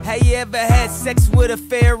Have you ever had sex with a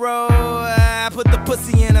pharaoh? I put the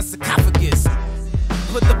pussy in a sarcophagus.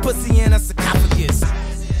 Put the pussy in a sarcophagus.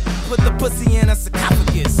 Put the pussy in a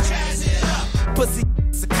sarcophagus. Pussy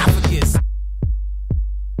sarcophagus.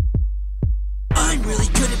 I'm really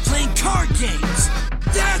good at playing card games.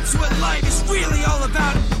 That's what life is really all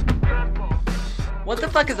about. What the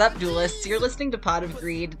fuck is up, duelists? You're listening to Pot of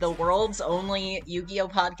Greed, the world's only Yu-Gi-Oh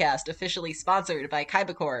podcast, officially sponsored by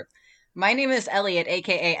Kaiba Corp. My name is Elliot,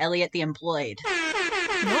 aka Elliot the Employed.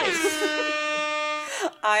 Nice.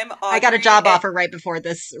 I'm Audrey. I got a job offer right before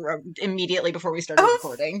this, immediately before we started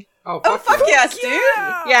recording. Oh, fuck yes, dude!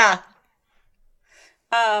 Yeah.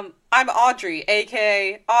 I'm Audrey,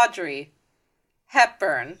 aka Audrey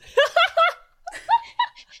Hepburn.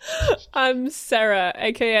 I'm Sarah,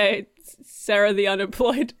 aka Sarah the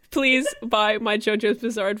Unemployed. Please buy my JoJo's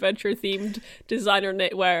Bizarre Adventure themed designer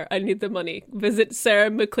knitwear. I need the money. Visit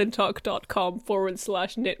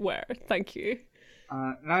sarahmcclintock.com/knitwear. Thank you.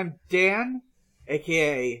 And I'm Dan,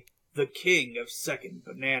 aka the King of Second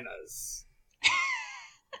Bananas.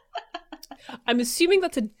 I'm assuming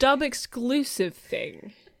that's a dub exclusive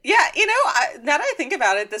thing. Yeah, you know, now that I think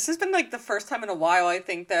about it, this has been like the first time in a while I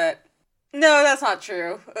think that... No, that's not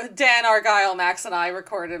true. Dan, Argyle, Max, and I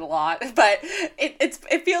recorded a lot, but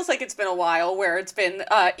it feels like it's been a while where it's been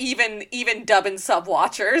even dub and sub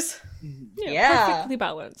watchers. Yeah. Perfectly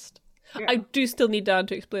balanced. Yeah. I do still need Dan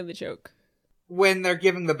to explain the joke. When they're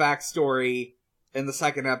giving the backstory in the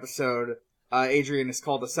second episode, Adrian is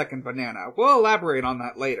called a second banana. We'll elaborate on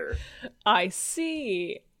that later. I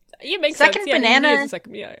see. It makes second sense. Banana.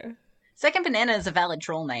 Yeah, Second Banana is a valid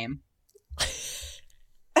troll name.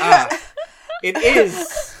 It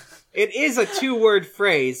is a two-word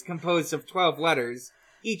phrase composed of 12 letters,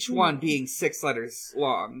 each one being 6 letters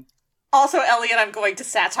long. Also, Elliot, I'm going to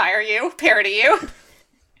satire you, parody you.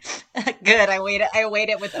 Good, I wait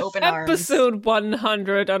it with open arms. Episode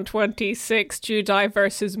 126, Judai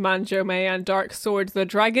vs. Manjome and Dark Sword the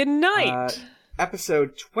Dragon Knight.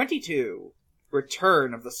 Episode 22,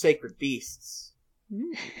 Return of the Sacred Beasts.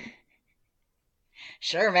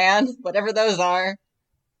 Sure, man. Whatever those are.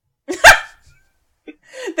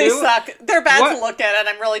 They suck. They're bad to look at, and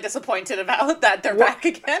I'm really disappointed about that they're back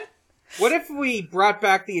again. What if we brought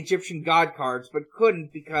back the Egyptian god cards, but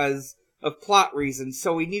couldn't because of plot reasons,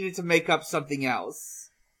 so we needed to make up something else?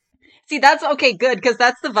 See, that's okay, good, because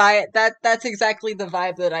that's the vibe. That's exactly the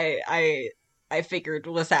vibe that I figured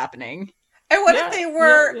was happening. And what if they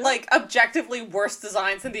were, like, objectively worse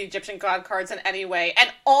designs than the Egyptian god cards in any way,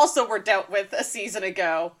 and also were dealt with a season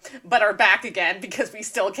ago, but are back again because we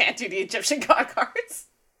still can't do the Egyptian god cards?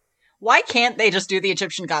 Why can't they just do the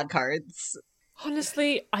Egyptian god cards?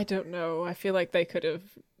 Honestly, I don't know. I feel like they could have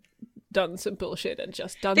done some bullshit and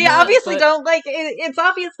just done They that, obviously don't, like, it's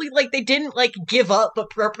obviously, like, they didn't, like, give up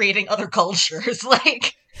appropriating other cultures,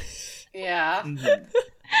 like... Yeah.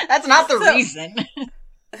 That's not the reason.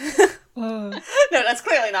 No, that's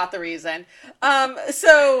clearly not the reason.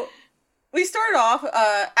 So we started off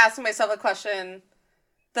asking myself a question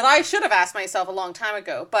that I should have asked myself a long time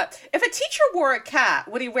ago. But if a teacher wore a cat,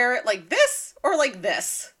 would he wear it like this or like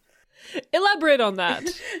this? Elaborate on that.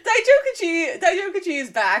 Daijokuchi is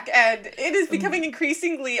back, and it is becoming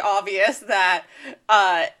increasingly obvious that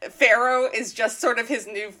Pharaoh is just sort of is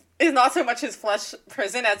not so much his flesh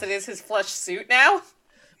prison as it is his flesh suit now.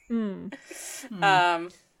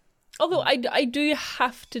 Although I do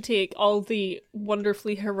have to take all the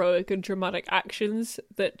wonderfully heroic and dramatic actions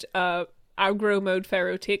that aggro mode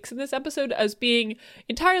Pharaoh takes in this episode as being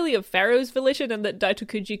entirely of Pharaoh's volition, and that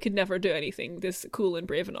Daitokuji could never do anything this cool and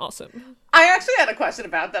brave and awesome. I actually had a question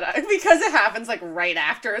about that because it happens like right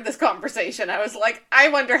after this conversation. I was like, I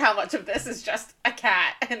wonder how much of this is just a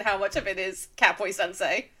cat and how much of it is Catboy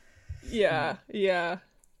Sensei. Yeah.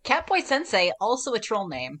 Catboy Sensei, also a troll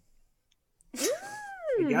name.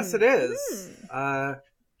 I guess it is.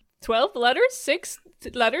 12 letters? 6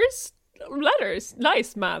 letters? Letters.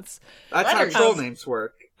 Nice maths. That's letters. how troll names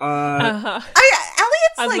work. Elliot's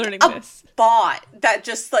like a bot that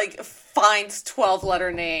just like finds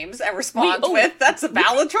 12-letter names and responds with, that's a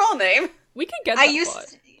valid troll name. We can get that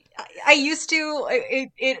I used to,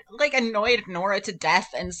 it like annoyed Nora to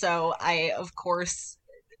death, and so I, of course,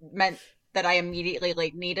 meant that I immediately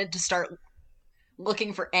like needed to start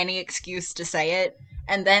looking for any excuse to say it.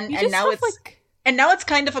 And then, now it's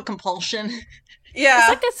kind of a compulsion. Yeah. It's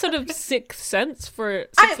like a sort of sixth sense for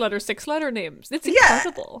six letter names. It's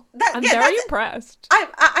incredible. I'm very impressed.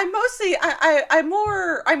 I'm mostly I'm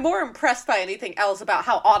more impressed by anything else about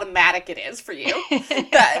how automatic it is for you.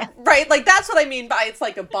 Right? Like that's what I mean by it's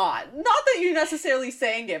like a bot. Not that you're necessarily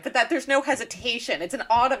saying it, but that there's no hesitation. It's an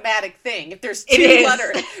automatic thing. If there's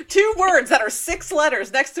two words that are 6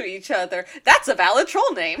 letters next to each other, that's a valid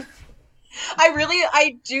troll name.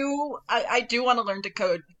 I do want to learn to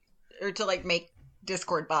code or to like make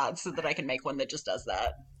Discord bots so that I can make one that just does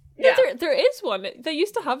that. Yeah, there is one. They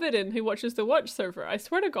used to have it in Who Watches the Watch server. I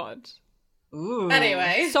swear to God. Ooh.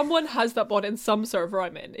 Anyway, someone has that bot in some server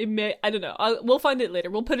I'm in. It may, I don't know. We'll find it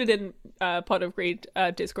later. We'll put it in Pot of Greed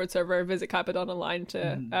Discord server. Visit Capadon Online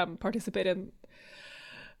to participate in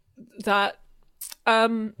that.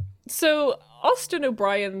 So Austin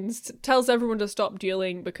O'Brien tells everyone to stop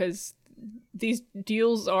dueling because these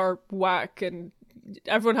deals are whack and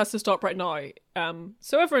everyone has to stop right now.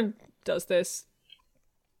 So everyone does this.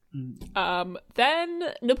 Then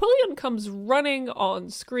Napoleon comes running on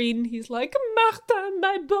screen. He's like, Martin,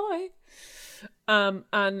 my boy.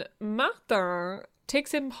 And Martin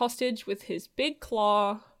takes him hostage with his big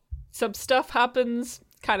claw. Some stuff happens.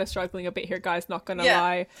 Kind of struggling a bit here, guys, not gonna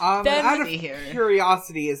lie. Then, out of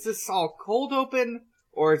curiosity, is this all cold open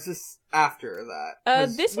or is this after that?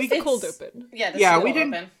 This is the cold open.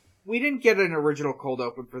 We didn't get an original cold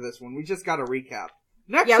open for this one. We just got a recap.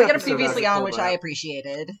 We got a previously on, which I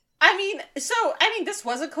appreciated. I mean, this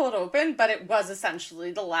was a cold open, but it was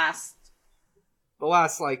essentially the last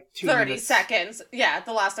like 2 30 minutes. Seconds. Yeah,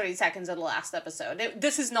 the last 30 seconds of the last episode.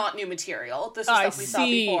 This is not new material. This is stuff we saw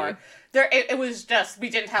before. It was just, we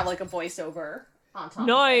didn't have like a voiceover on top.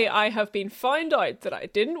 No, I have been found out that I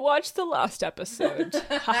didn't watch the last episode.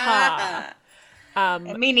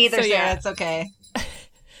 Me neither, so Sarah, it's okay.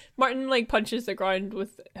 Martin like punches the ground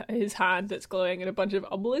with his hand that's glowing and a bunch of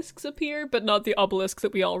obelisks appear, but not the obelisks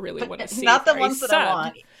that we all really want to see. Not the ones that I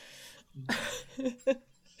want.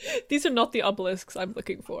 These are not the obelisks I'm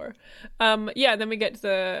looking for. And then we get to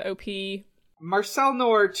the OP. Marcel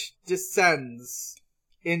Nort descends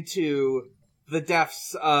into the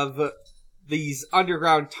depths of these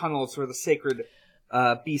underground tunnels where the sacred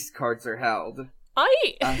beast cards are held.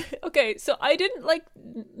 Okay, so I didn't like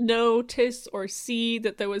notice or see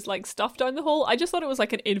that there was like stuff down the hole. I just thought it was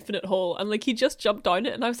like an infinite hole, and like he just jumped down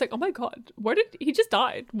it, and I was like, oh my god, where did he just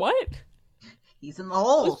died? What? He's in the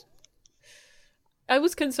hole. I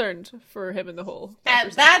was concerned for him in the hole.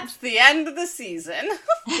 And that's the end of the season.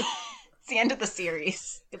 It's the end of the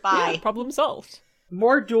series. Goodbye. Yeah, problem solved.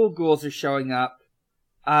 More dual ghouls are showing up.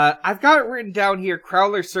 I've got it written down here.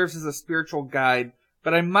 Crowler serves as a spiritual guide,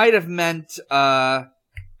 but I might have meant,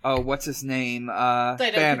 what's his name?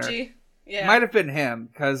 Banner. Yeah. Might have been him,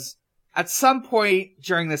 because at some point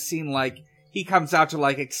during the scene, like, he comes out to,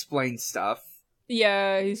 like, explain stuff.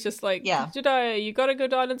 Yeah, he's just like, Jedi, you gotta go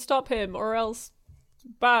down and stop him, or else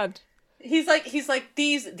bad. He's like,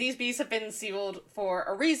 these beasts have been sealed for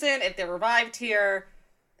a reason. If they're revived here,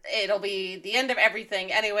 it'll be the end of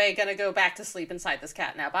everything. Anyway, gonna go back to sleep inside this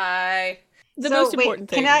cat now. Bye. The most important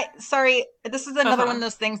thing. Sorry, this is another one of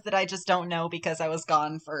those things that I just don't know because I was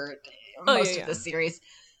gone for most of this series.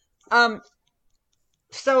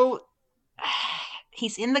 So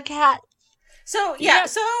he's in the cat. So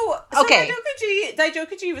okay.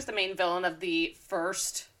 Daijokuji was the main villain of the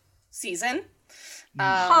first season.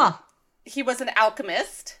 He was an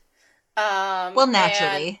alchemist. Well,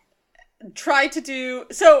 naturally. Tried to do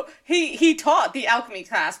so. He taught the alchemy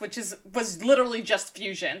class, which was literally just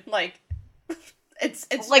fusion. Like it's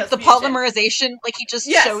like the fusion. Polymerization. Like he just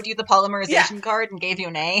showed you the polymerization card and gave you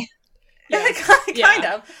an A. Yeah. kind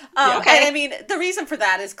of. Okay. And I mean, the reason for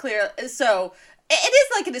that is clear. So it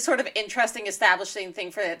is like a sort of interesting establishing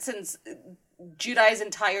thing for it, since Judai's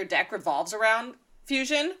entire deck revolves around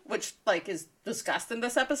fusion, which like is discussed in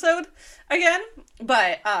this episode again.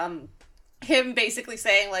 But him basically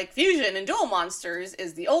saying like fusion and dual monsters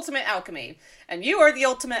is the ultimate alchemy, and you are the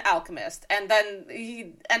ultimate alchemist. And then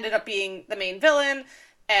he ended up being the main villain,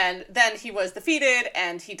 and then he was defeated,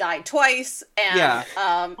 and he died twice, and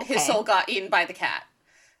his soul got eaten by the cat.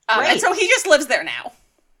 And so he just lives there now.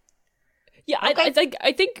 Yeah, I think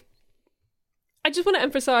I just want to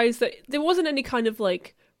emphasize that there wasn't any kind of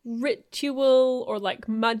like ritual or like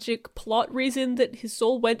magic plot reason that his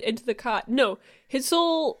soul went into the cat. No, his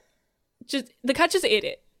soul the cat just ate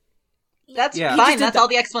it. That's fine. That's all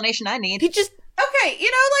the explanation I need. He just like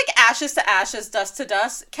ashes to ashes, dust to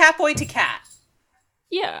dust, cat boy to cat.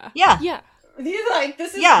 Yeah. Like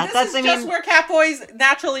this is just where cat boys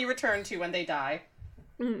naturally return to when they die.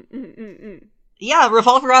 Yeah,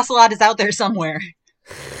 Revolver Ocelot is out there somewhere.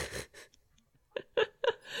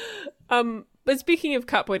 But speaking of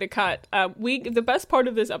Catboy to Cat, the best part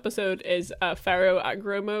of this episode is Pharaoh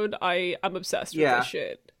aggro mode. I am obsessed with this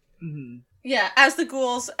shit. Mm-hmm. Yeah, as the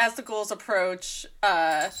ghouls approach,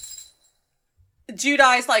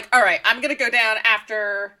 Judai's like, all right, I'm gonna go down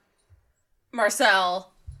after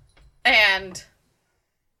Marcel, and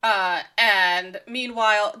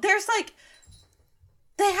meanwhile, there's like,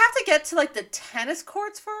 they have to get to like the tennis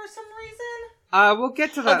courts for some reason. We'll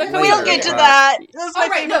get to that later. We'll get to that. That's my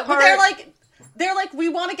favorite part. But they're like, we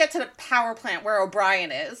want to get to the power plant where O'Brien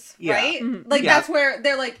is, right? Mm-hmm. Like, that's where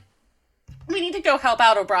they're like, we need to go help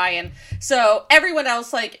out O'Brien. So everyone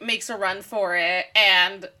else, like, makes a run for it,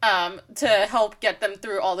 and to help get them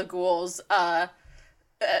through all the ghouls,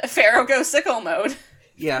 Pharaoh goes sicko mode.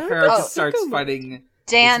 Yeah, Pharaoh just starts fighting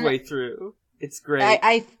his way through. It's great.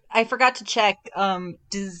 I forgot to check.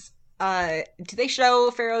 Do they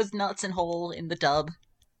show Pharaoh's nuts and hole in the dub?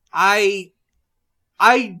 I'm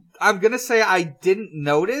gonna say I didn't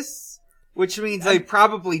notice, which means I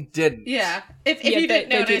probably didn't. Yeah. If you didn't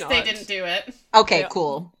notice, they didn't do it. Okay,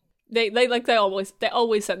 cool. They always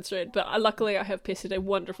censor it, but luckily I have pasted a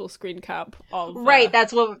wonderful screen cap of Right,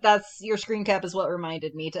 that's your screen cap is what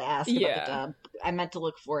reminded me to ask about the dub. I meant to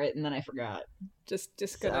look for it and then I forgot. Just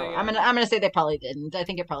So gonna. I'm gonna say they probably didn't. I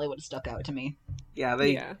think it probably would have stuck out to me. Yeah,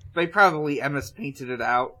 they probably MS painted it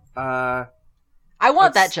out. I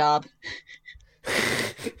want that job.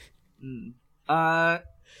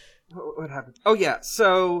 What happened? Oh yeah,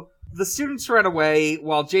 so the students run away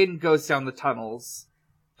while Jaden goes down the tunnels.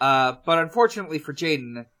 But unfortunately for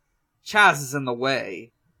Jaden, Chaz is in the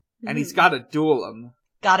way, and he's got to duel him.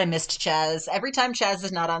 God, I missed Chaz. Every time Chaz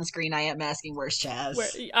is not on screen, I am asking, where's Chaz?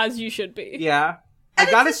 As you should be. Yeah.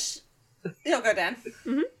 I gotta... You'll go, Dan.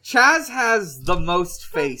 Mm-hmm. Chaz has the most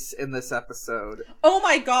face in this episode. Oh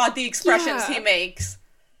my god, the expressions he makes.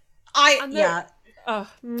 Chef's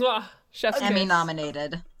Emmy kiss.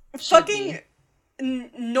 nominated. Fucking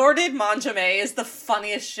Norded Manjame is the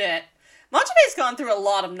funniest shit. Manjame's gone through a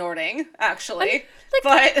lot of Nording, actually.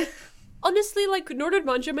 But honestly, like, Norded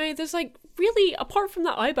Manjame, there's, like, really, apart from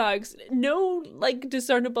the eye bags, no, like,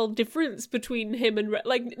 discernible difference between him and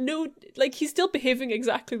he's still behaving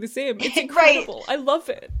exactly the same. It's incredible. I love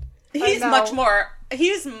it. he's not more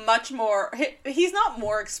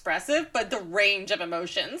expressive, but the range of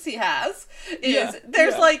emotions he has is,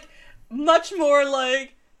 like, much more,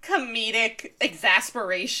 like, comedic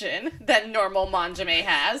exasperation than normal Manjame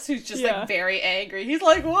has, who's just like very angry. He's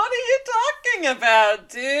like, what are you talking about,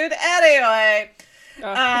 dude? Anyway.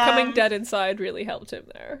 Becoming dead inside really helped him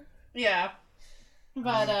there. Yeah.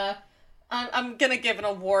 But I'm gonna give an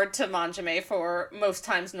award to Manjame for most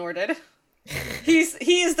times Norded.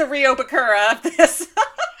 He's the Ryo Bakura of this.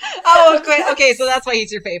 Oh, okay, so that's why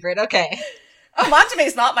he's your favorite. Okay.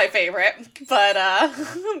 Manjame's not my favorite,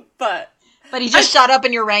 but he just shot up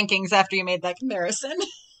in your rankings after you made that comparison.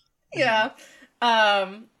 Yeah.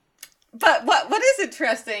 But what is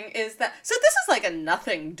interesting is that, so this is like a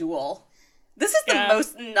nothing duel. This is the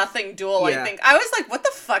most nothing duel, I think. I was like, what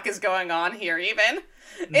the fuck is going on here, even?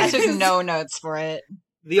 I took no notes for it.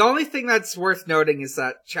 The only thing that's worth noting is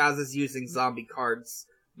that Chaz is using zombie cards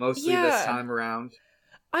mostly this time around.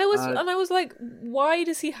 I was like, why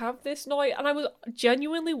does he have this now? And I was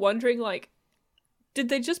genuinely wondering, like, did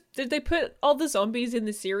they put all the zombies in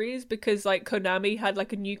the series because, like, Konami had,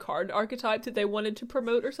 like, a new card archetype that they wanted to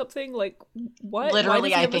promote or something? Like, what?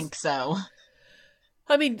 Literally, I think so.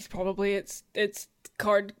 I mean, probably it's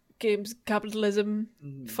card games, capitalism,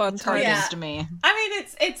 fun times to me. I mean,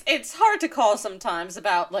 it's hard to call sometimes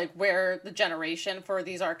about, like, where the generation for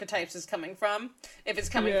these archetypes is coming from. If it's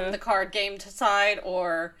coming from the card game side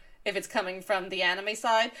or if it's coming from the anime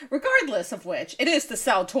side. Regardless of which, it is to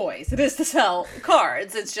sell toys. It is to sell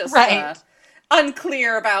cards. It's just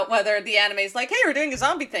unclear about whether the anime's like, hey, we're doing a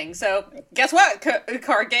zombie thing, so guess what,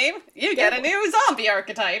 card game? You get a new zombie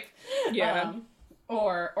archetype. Yeah.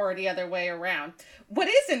 Or the other way around. What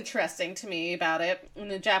is interesting to me about it, in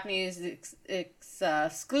the Japanese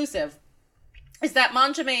exclusive, is that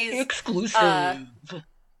Manjame's... Exclusive.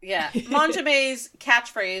 Manjame's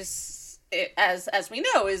catchphrase, as we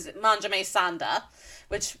know, is Manjame Sanda,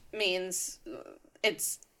 which means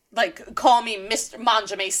it's like, call me Mr.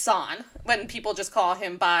 Manjame-san, when people just call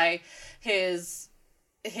him by his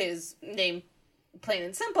name, plain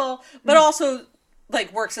and simple, but also,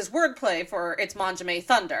 like, works as wordplay for it's Manjame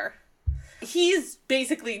Thunder. He's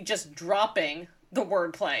basically just dropping the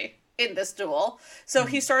wordplay in this duel. So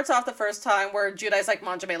he starts off the first time where Judai's like,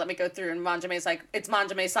 Manjame, let me go through, and Manjame's like, it's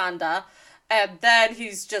Manjame Sanda. And then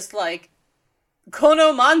he's just like,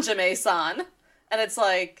 Kono Manjame-san. And it's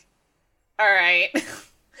like, alright.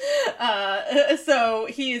 So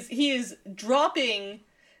he is dropping,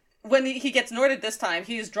 when he gets Norded this time,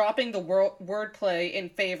 he is dropping the wordplay in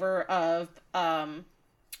favor of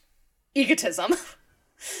egotism,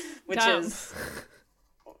 which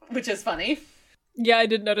is funny. Yeah, I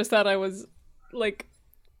did notice that. I was like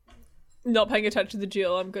not paying attention to the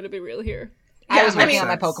duel. I'm going to be real here. I was working on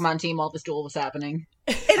my Pokemon team while this duel was happening.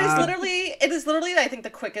 It is literally, I think, the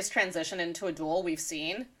quickest transition into a duel we've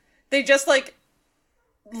seen. They just like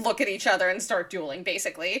look at each other and start dueling,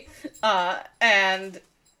 basically. And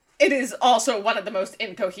it is also one of the most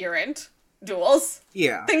incoherent duels.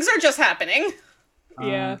 Yeah. Things are just happening.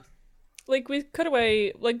 Yeah. Like, we cut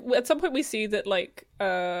away, like, at some point we see that, like,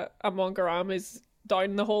 Amon Garam is down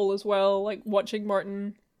in the hole as well, like, watching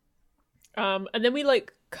Martin. And then we,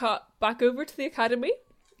 like, cut back over to the academy.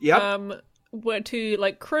 Yep. Went to,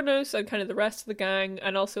 like, Kronos and kind of the rest of the gang,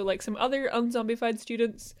 and also, like, some other unzombified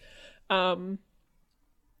students.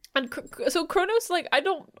 So Kronos, like, I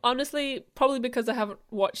don't, honestly, probably because I haven't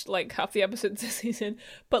watched, like, half the episodes this season,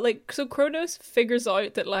 but, like, so Kronos figures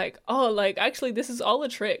out that, like, oh, like, actually, this is all a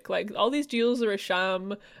trick, like, all these duels are a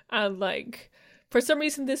sham, and, like, for some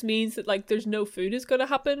reason this means that, like, there's no food is gonna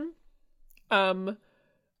happen,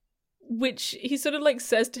 which he sort of, like,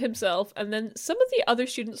 says to himself, and then some of the other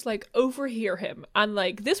students, like, overhear him, and,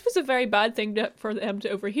 like, this was a very bad thing for them to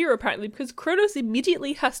overhear, apparently, because Kronos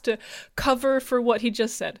immediately has to cover for what he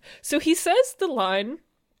just said. So he says the line,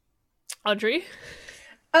 Audrey?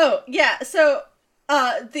 Oh, yeah, so,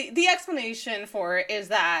 the explanation for it is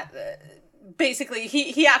that, basically,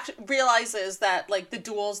 he actually realizes that, like, the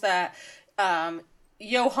duels that,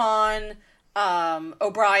 Johan,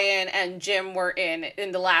 O'Brien and Jim were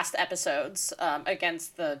in the last episodes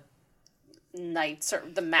against the knights or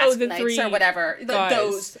the masked knights or whatever.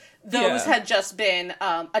 Those had just been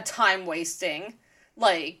a time wasting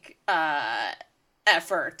like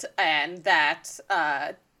effort, and that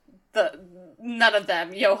none of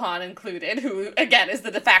them, Johan included, who again is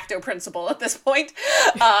the de facto principal at this point,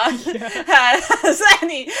 has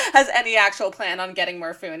any actual plan on getting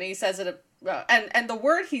more food. And he says it, and the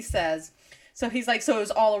word he says. So he's like, so it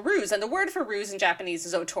was all a ruse. And the word for ruse in Japanese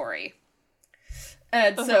is otori.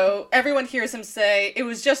 And so everyone hears him say, it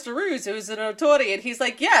was just a ruse, it was an otori. And he's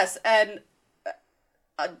like, yes. And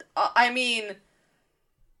I mean,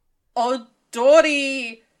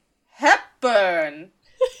 Odori Hepburn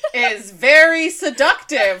is very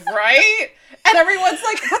seductive, right? And everyone's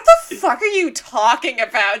like, what the fuck are you talking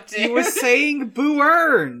about, dude? He was saying Boo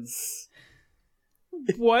Earns.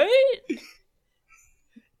 What?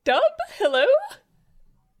 Dub? Hello?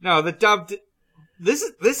 No, the dubbed. This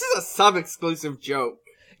is a sub-exclusive joke.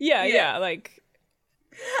 Yeah, like.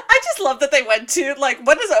 I just love that they went to, like,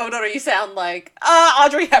 what does Odori sound like?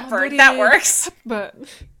 Audrey Hepburn, that works. But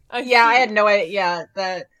I had no idea. Yeah,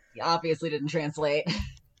 that obviously didn't translate.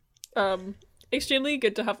 Extremely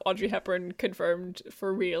good to have Audrey Hepburn confirmed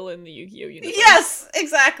for real in the Yu-Gi-Oh universe. Yes,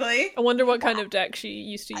 exactly. I wonder what kind of deck she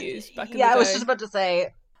used to use back in the day. Yeah, I was just about to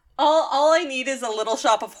say. All I need is a Little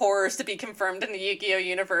Shop of Horrors to be confirmed in the Yu-Gi-Oh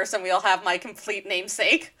universe, and we'll have my complete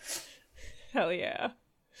namesake. Hell yeah.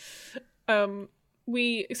 So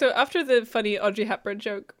after the funny Audrey Hepburn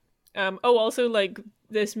joke, also, like,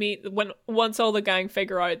 once all the gang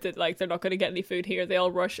figure out that, like, they're not going to get any food here, they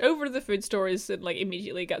all rush over to the food stores and, like,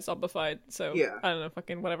 immediately get zombified. So yeah. I don't know,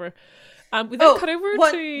 fucking whatever. We then cut over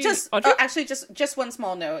to actually just one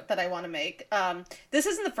small note that I want to make. This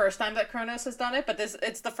isn't the first time that Kronos has done it, but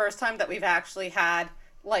it's the first time that we've actually had,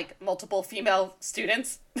 like, multiple female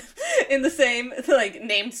students in the same, like,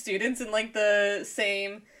 named students in, like, the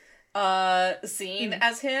same scene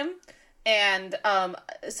as him. And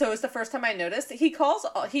so it's the first time I noticed he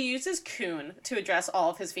uses Kun to address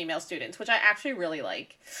all of his female students, which I actually really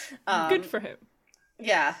like. Good for him.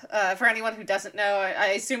 Yeah, for anyone who doesn't know,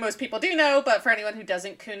 I assume most people do know, but for anyone who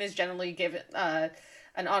doesn't, Kun is generally given an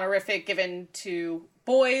honorific given to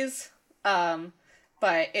boys,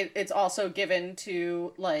 but it's also given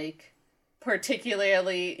to, like,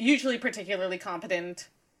 usually particularly competent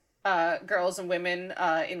girls and women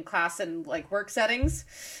in class and, like, work settings.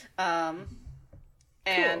 And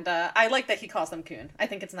I like that he calls them Kun. I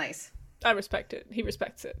think it's nice. I respect it. He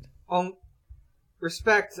respects it.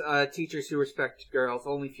 Respect teachers who respect girls.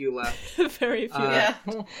 Only few left. Very few. Yeah.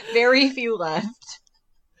 Very few left.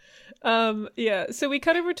 Yeah. So we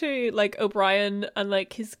cut over to, like, O'Brien and,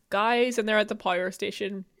 like, his guys, and they're at the power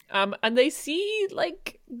station. And they see,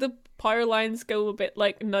 like, the power lines go a bit,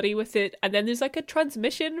 like, nutty with it, and then there's, like, a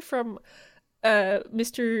transmission from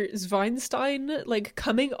Mr. Zweinstein, like,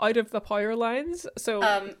 coming out of the power lines.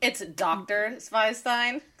 So it's Dr.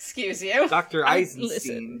 Zweinstein. Excuse you. Dr. Eisenstein.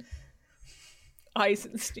 Listen.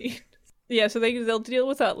 Eisenstein. Yeah, so they'll deal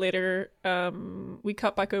with that later. We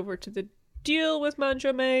cut back over to the deal with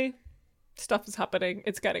Manjome. Stuff is happening.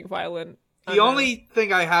 It's getting violent. The only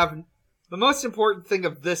thing I have, the most important thing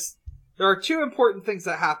of this, there are two important things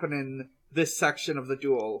that happen in this section of the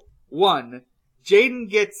duel. One, Jaden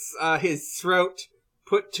gets his throat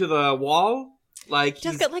put to the wall. Like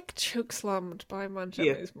just get like chokeslammed by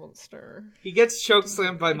Manjame's monster. He gets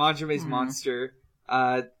chokeslammed by Manjame's monster.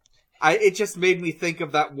 It just made me think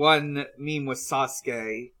of that one meme with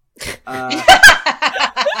Sasuke. You're not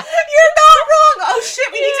wrong! Oh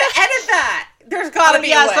shit, we need to edit that! There's gotta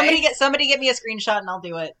be a way. Somebody get me a screenshot and I'll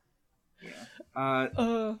do it.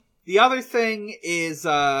 The other thing is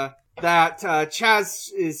that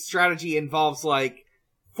Chaz's strategy involves like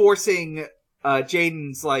forcing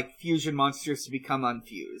Jaden's like fusion monsters to become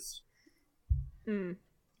unfused.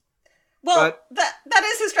 Well, that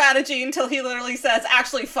is his strategy until he literally says,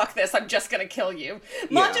 actually, fuck this, I'm just gonna kill you.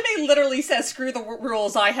 Manjame literally says, screw the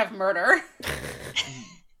rules, I have murder.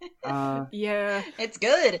 Yeah. It's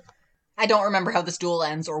good. I don't remember how this duel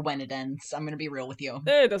ends or when it ends. I'm gonna be real with you.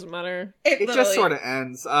 It doesn't matter. It just sort of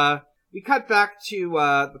ends. We cut back to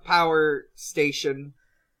the power station.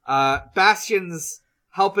 Bastion's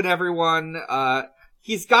helping everyone.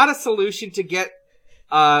 He's got a solution to get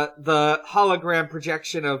the hologram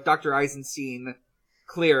projection of Dr. Eisenstein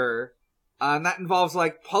clearer. And that involves,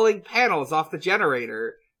 like, pulling panels off the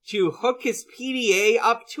generator to hook his PDA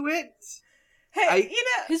up to it. Hey,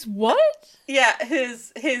 his what? Yeah,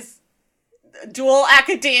 his Dual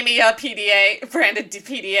Academia PDA, branded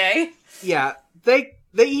PDA. Yeah,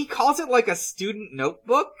 he calls it, like, a student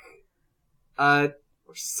notebook. Or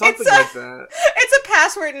something like that. It's a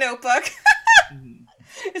password notebook.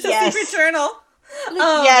 It's a secret journal.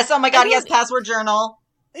 Yes, oh my god, yes, password journal.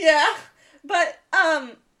 Yeah, but, I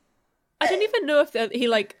don't even know if he,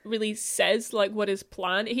 like, really says, like, what his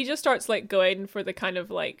plan. He just starts, like, going for the kind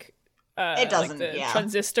of, like, it doesn't, like the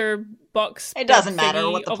transistor box. It doesn't matter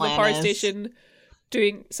what the plan of the power is. station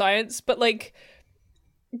doing science, but, like,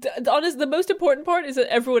 the most important part is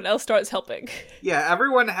that everyone else starts helping. Yeah,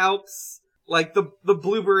 everyone helps. Like, the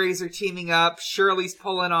Blueberries are teaming up, Shirley's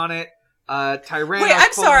pulling on it, Tyrannus Wait,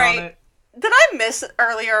 I'm pulling sorry. on it. Did I miss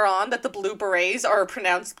earlier on that the blue berets are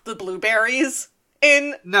pronounced the blueberries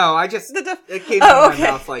in? No, I just it came out of my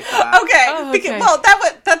mouth like that. Okay, okay. Well,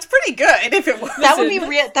 that's pretty good if it was. That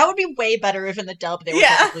would be way better if in the dub they were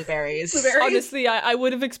called blueberries. Honestly, I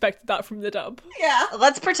would have expected that from the dub. Yeah.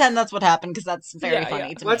 Let's pretend that's what happened because that's very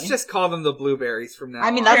funny to me. Let's just call them the Blueberries from now on.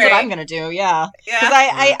 I mean, that's what I'm gonna do. Yeah. Because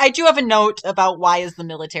I do have a note about why is the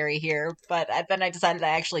military here, but then I decided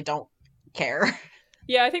I actually don't care.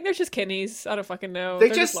 Yeah, I think they're just kidneys. I don't fucking know. They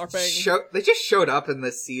They're just LARPing. they just showed up in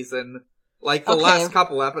this season, like the last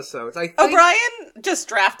couple episodes. I think O'Brien just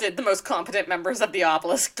drafted the most competent members of the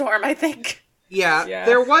Obelisk Dorm, I think. Yeah,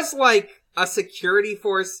 there was like a security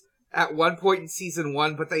force at one point in season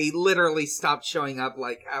 1, but they literally stopped showing up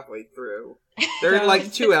like halfway through. They're in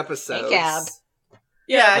like 2 episodes. Cab.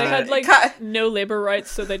 Yeah, they had like no labor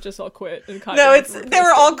rights, so they just all quit. And they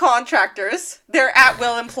were all contractors. They're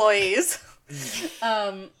at-will employees.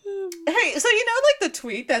 Hey, so like the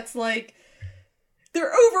tweet that's like,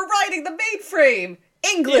 they're overriding the mainframe.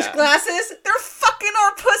 English glasses, they're fucking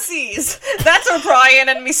our pussies. That's O'Brien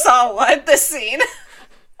and Misawa this scene.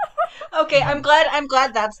 Okay, I'm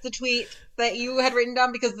glad that's the tweet that you had written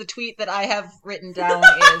down, because the tweet that I have written down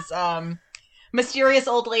is mysterious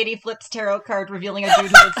old lady flips tarot card revealing a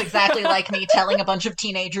dude who looks exactly like me telling a bunch of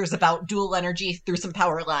teenagers about dual energy through some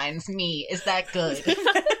power lines. Me, is that good?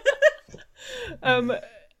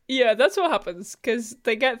 Yeah, that's what happens, because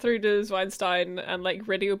they get through to Zweinstein and like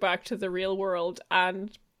radio back to the real world,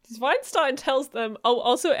 and Zweinstein tells them,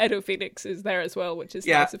 also Edo Phoenix is there as well, which is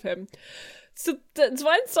nice of him. So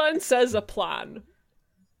Zweinstein says a plan.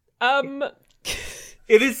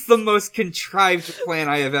 It is the most contrived plan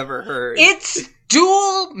I have ever heard. It's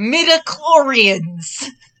dual midichlorians.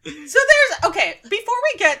 So before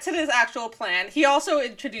we get to this actual plan, he also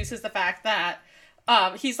introduces the fact that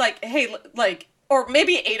he's like, hey, like, or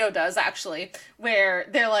maybe Ado does actually, where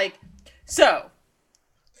they're like, so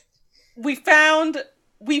we found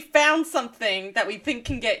something that we think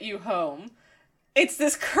can get you home. It's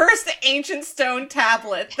this cursed ancient stone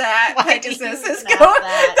tablet that Pegasus is going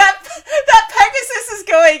that Pegasus is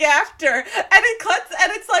going after, and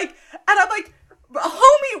it's like, and I'm like,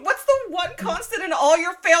 homie, what's the one constant in all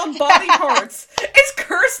your failed body parts? It's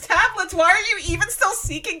cursed tablets. Why are you even still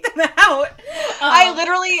seeking them out? I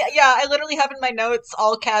literally have in my notes,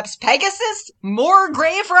 all caps, Pegasus, more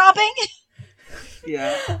grave robbing.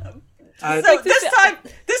 Yeah. So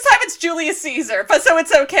this this time it's Julius Caesar, but so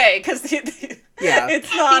it's okay, because Yeah.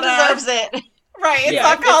 it's not... He deserves it. Right, it's Yeah.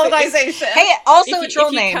 not colonization. Hey, also a troll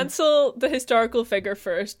if you name. cancel the historical figure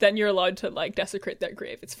first, then you're allowed to like desecrate their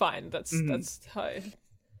grave. It's fine. That's how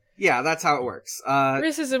Yeah, that's how it works.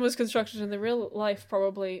 racism was constructed in the real life,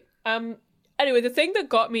 probably. Anyway, the thing that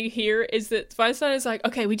got me here is that Sveinstein is like,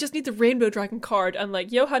 okay, we just need the Rainbow Dragon card, and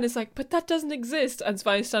like Johan is like, but that doesn't exist, and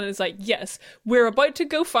Sveinstein is like, yes, we're about to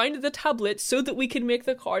go find the tablet so that we can make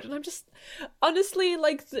the card, and I'm just honestly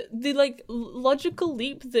like the like logical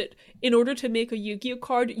leap that in order to make a Yu-Gi-Oh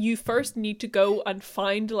card, you first need to go and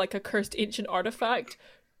find like a cursed ancient artifact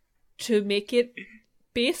to make it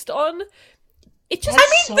based on. It just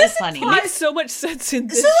That's so funny. makes so much sense in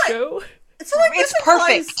this show. So, like, It's this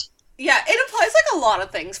implies- perfect. Yeah, it implies like a lot of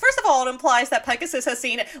things. First of all, it implies that Pegasus has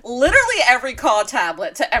seen literally every card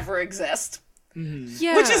tablet to ever exist.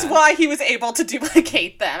 Yeah. Which is why he was able to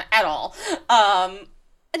duplicate them at all. And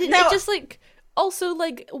it Now- just like also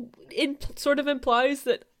like it sort of implies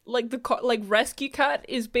that like the like Rescue Cat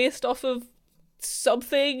is based off of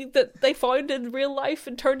something that they found in real life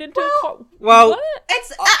and turned into a car. Well- What?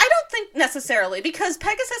 I don't think necessarily, because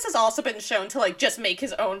Pegasus has also been shown to like just make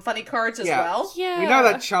his own funny cards as Yeah. well. Yeah. We know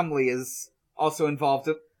that Chumley is also involved.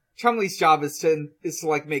 Chumley's job is to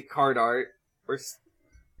like make card art. Or,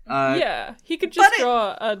 yeah, he could just But it-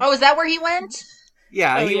 draw a. Oh, is that where he went?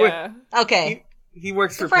 yeah, Oh, he yeah. Okay. he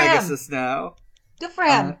works for Good for him. Pegasus now. Good for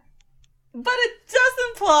him. But it does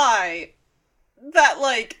imply that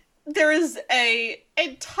like there is a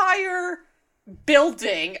entire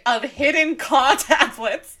building of hidden card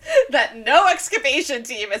tablets that no excavation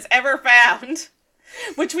team has ever found,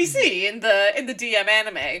 which we see in the DM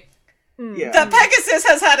anime. Yeah. That Pegasus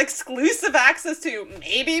has had exclusive access to,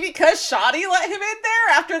 maybe because Shoddy let him in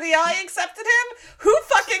there after the Eye accepted him? Who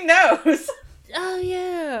fucking knows? Oh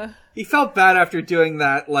yeah. He felt bad after doing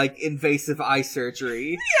that, like, invasive eye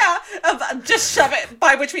surgery. Yeah, just shove it,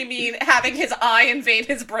 by which we mean having his eye invade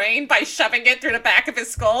his brain by shoving it through the back of his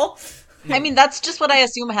skull. I mean, that's just what I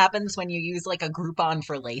assume happens when you use like a Groupon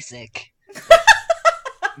for LASIK.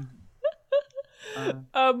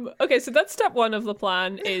 Okay, so that's step one of the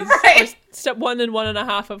plan is Right. or step 1 and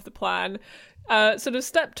 1.5 of the plan. Sort of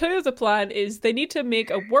step 2 of the plan is they need to make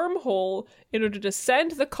a wormhole in order to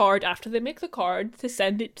send the card after they make the card to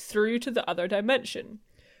send it through to the other dimension.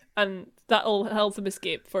 And that'll help them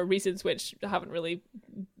escape for reasons which haven't really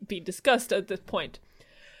been discussed at this point.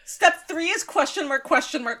 Step 3 is question mark,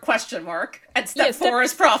 question mark, question mark. And step Yeah, step- 4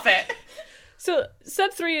 is profit. So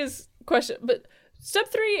step 3 is question, but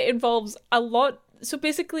step 3 involves a lot. So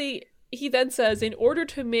basically, he then says in order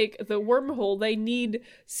to make the wormhole, they need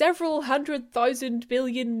several 100,000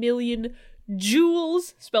 billion million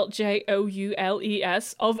joules, spelled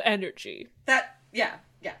Joules, of energy. Yeah.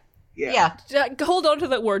 Yeah. Hold on to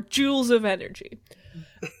that word, joules of energy.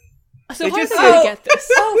 So They how are just they going said- to get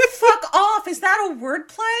this? Oh, fuck off. Is that a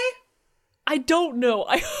wordplay? I don't know.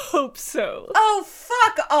 I hope so. Oh,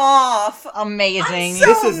 fuck off. Amazing. I'm so-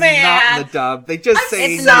 This is mad. not in the dub. They just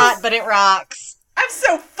say It's not, but it rocks. I'm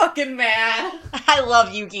so fucking mad. I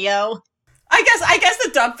love Yu-Gi-Oh! I guess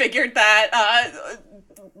the dub figured that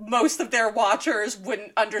most of their watchers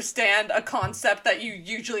wouldn't understand a concept that you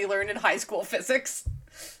usually learn in high school physics.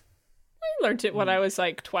 I learned it when I was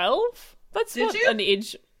like 12. That's Did not you? an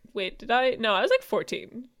age. Wait, did I? No, I was like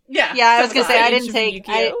 14. Yeah. Yeah, I was so gonna say I I age didn't of take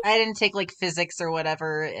Yu-Gi-Oh? I didn't take like physics or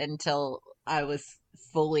whatever until I was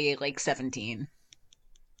fully like 17.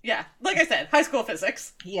 Yeah, like I said, high school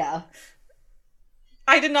physics. Yeah.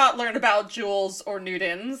 I did not learn about joules or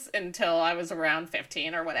newtons until I was around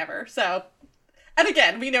 15 or whatever. So, and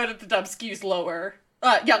again, we know that the dub skews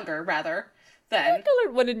younger rather than. I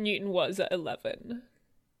learned what a Newton was at 11.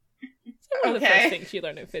 It's one of the Okay. first things you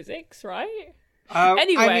learn in physics, right? Anyway. I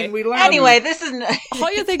Anyway. mean, we learned... Anyway, this is How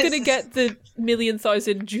are they going to this get the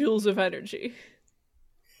 1,000,000 joules of energy?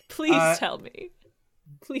 Please tell me.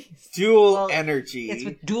 Please. dual Well, energy. It's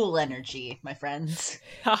with dual energy, my friends.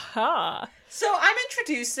 Haha. So I'm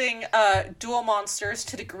introducing dual monsters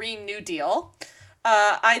to the Green New Deal.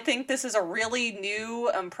 I think this is a really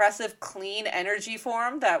new, impressive, clean energy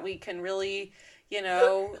form that we can really,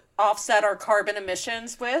 offset our carbon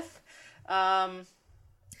emissions with. And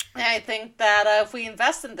I think that if we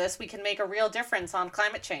invest in this, we can make a real difference on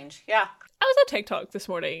climate change. Yeah. I was on TikTok this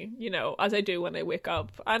morning, as I do when I wake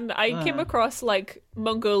up, and I came across, like,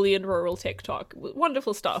 Mongolian rural TikTok.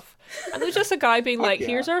 Wonderful stuff. And there's just a guy being like, yeah.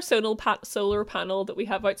 here's our solar panel that we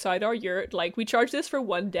have outside our yurt. Like, we charge this for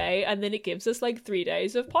 1 day, and then it gives us, like, 3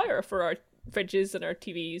 days of power for our fridges and our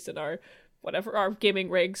TVs and our gaming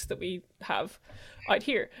rigs that we have out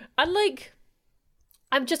here. And, like,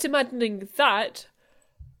 I'm just imagining that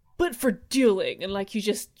but for dueling, and like you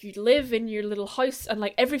live in your little house, and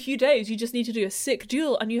like every few days you just need to do a sick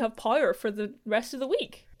duel, and you have power for the rest of the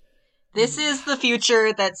week. This is the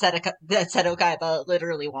future that Seto Kaiba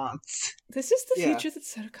literally wants. This is the future that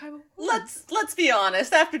Seto Kaiba wants. Let's be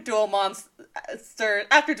honest. After Duel Monsters,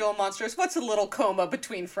 what's a little coma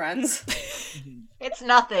between friends? It's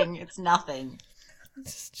nothing. It's nothing.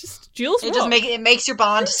 It's just duels. It makes your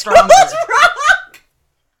bond stronger.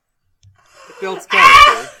 It builds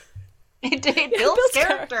character. It builds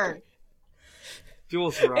character.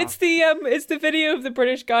 Duels rock. It's the video of the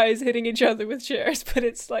British guys hitting each other with chairs, but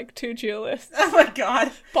it's like two duelists. Oh my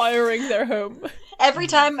god. Firing their home. Every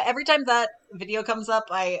time that video comes up,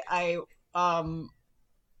 I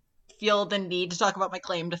feel the need to talk about my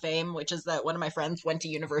claim to fame, which is that one of my friends went to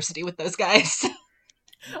university with those guys.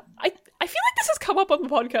 I feel like this has come up on the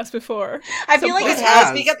podcast before. I feel like it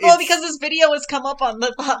has because this video has come up on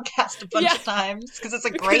the podcast a bunch of times because it's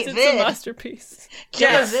a great vid. It's a masterpiece.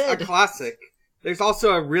 Yes, a classic. There's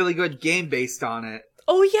also a really good game based on it.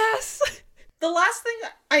 Oh, yes! The last thing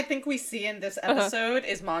I think we see in this episode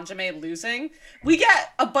is Manjime losing. We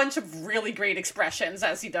get a bunch of really great expressions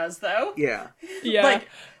as he does, though. Yeah. Yeah. Like,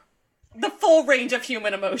 the full range of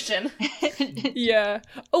human emotion. Yeah.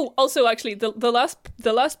 Oh, also, actually, the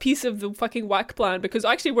last piece of the fucking whack plan, because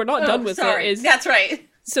actually we're not done with it, is... That's right.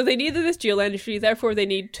 So they needed this dual energy, therefore they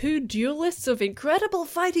need two duelists of incredible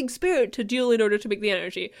fighting spirit to duel in order to make the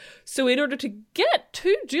energy. So in order to get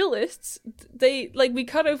two duelists, we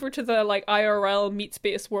cut over to the, like, IRL meat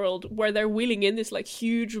space world, where they're wheeling in this, like,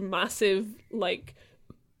 huge, massive, like,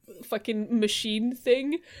 fucking machine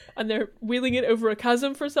thing, and they're wheeling it over a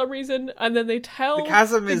chasm for some reason, and then they tell the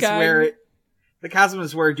chasm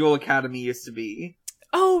is where Duel Academy used to be.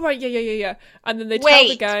 Oh, right, yeah. And then they tell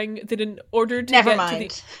the gang that in order to get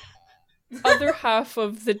to the other half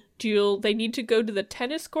of the duel, they need to go to the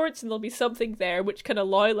tennis courts, and there'll be something there which can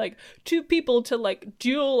allow, like, two people to, like,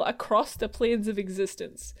 duel across the planes of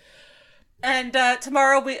existence. And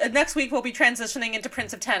next week, we'll be transitioning into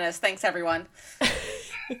Prince of Tennis. Thanks, everyone.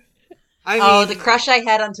 The crush I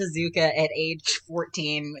had on Tezuka at age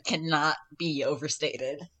 14 cannot be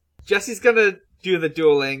overstated. Jesse's gonna do the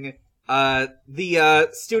dueling. The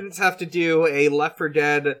students have to do a Left 4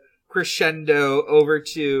 Dead crescendo over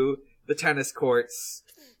to the tennis courts.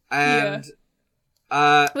 And,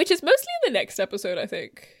 which is mostly in the next episode, I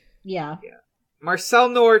think. Yeah. Marcel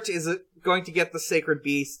Nort is going to get the sacred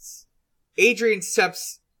beasts. Adrian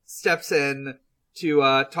steps in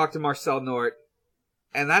to, talk to Marcel Nort.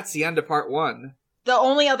 And that's the end of part 1. The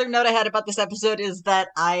only other note I had about this episode is that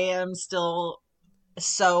I am still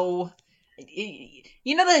so...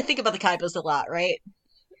 You know that I think about the Kaibos a lot, right?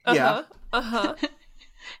 Yeah.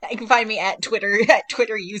 You can find me at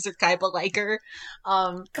Twitter user Kaiba Liker.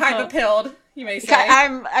 Kaiba pilled, you may say.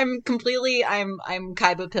 I'm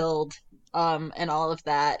Kaiba pilled, and all of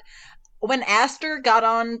that. When Aster got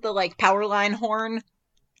on the, like, power line horn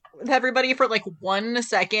with everybody for, like, 1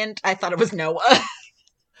 second, I thought it was Noah.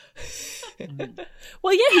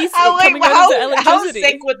 Well, yeah, he's coming out of electricity. How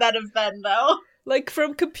sick would that have been, though? Like,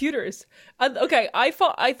 from computers. And, okay, I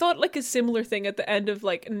thought like a similar thing at the end of,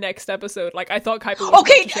 like, next episode. Like, I thought Kaiba was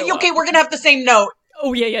okay, we're gonna have the same note.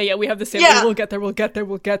 Oh, yeah, we have the same. Yeah. We'll get there.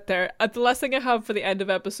 The last thing I have for the end of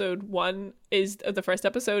episode 1 is, the first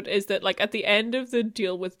episode, is that, like, at the end of the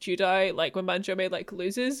deal with Judai, like, when Manjome, like,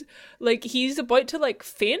 loses, like, he's about to, like,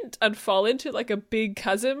 faint and fall into, like, a big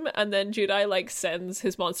chasm, and then Judai, like, sends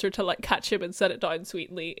his monster to, like, catch him and set it down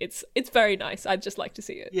sweetly. It's very nice. I'd just like to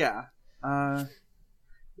see it. Yeah.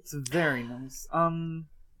 It's very nice.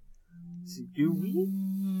 Do we?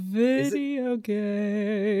 Video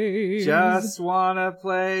games. Just wanna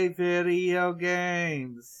play video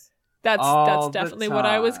games. That's definitely what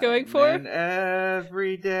I was going for. And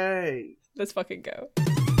every day. Let's fucking go.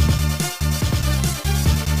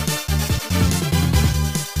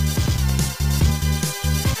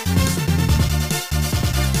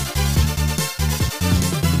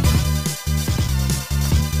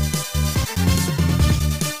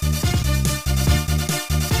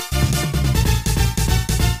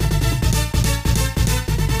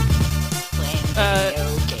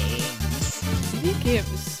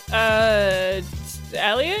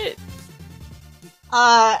 Elliot?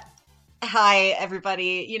 Hi,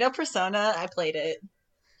 everybody. You know Persona? I played it.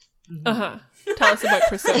 Tell us about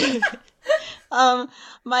Persona.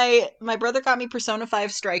 My brother got me Persona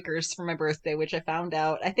 5 Strikers for my birthday, which I found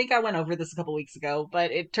out. I think I went over this a couple weeks ago,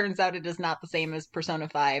 but it turns out it is not the same as Persona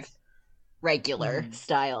 5 regular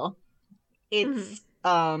style. It's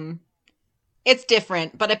it's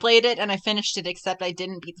different, but I played it and I finished it, except I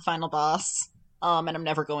didn't beat the final boss. And I'm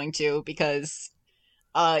never going to, because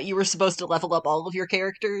you were supposed to level up all of your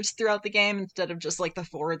characters throughout the game instead of just like the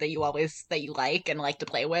 4 that you like and like to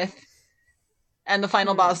play with. And the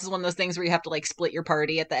final boss is one of those things where you have to like split your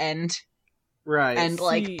party at the end. Right. And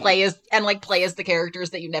like play as the characters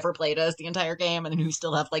that you never played as the entire game, and then who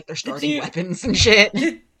still have like their starting weapons and shit.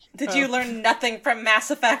 Did you learn nothing from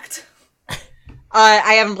Mass Effect?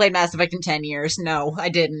 I haven't played Mass Effect in 10 years. No, I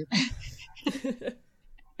didn't.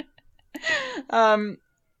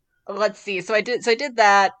 Let's see. So I did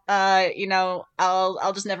that.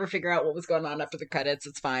 I'll just never figure out what was going on after the credits.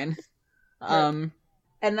 It's fine. And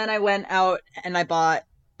then I went out and I bought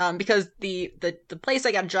because the place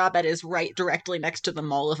I got a job at is right directly next to the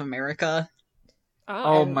Mall of America.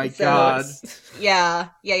 Oh my god.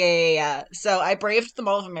 Yeah. So I braved the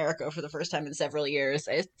Mall of America for the first time in several years.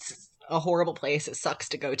 It's a horrible place. It sucks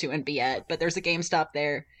to go to and be at, but there's a GameStop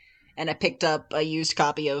there, and I picked up a used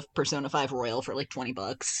copy of Persona 5 Royal for like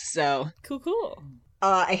 $20. So cool.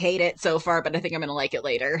 I hate it so far, but I think I'm gonna like it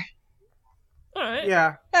later. All right.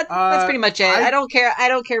 Yeah. That's pretty much it. I don't care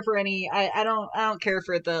for any. I don't care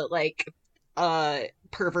for the like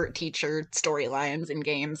pervert teacher storylines in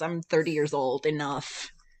games. I'm 30 years old.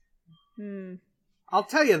 Enough. I'll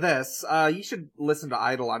tell you this. You should listen to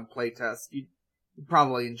Eidolon Playtest. You'd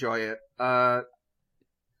probably enjoy it.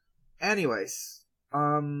 Anyways.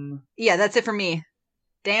 Yeah, that's it for me.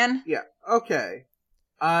 Dan? Yeah. Okay.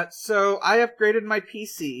 So I upgraded my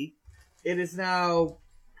PC. It is now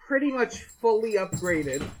pretty much fully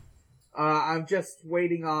upgraded. I'm just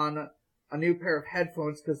waiting on a new pair of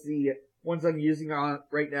headphones because the ones I'm using on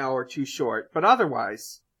right now are too short. But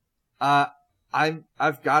otherwise, I've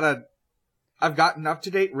got an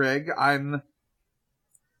up-to-date rig. I'm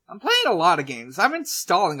playing a lot of games. I'm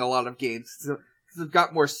installing a lot of games because I've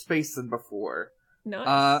got more space than before.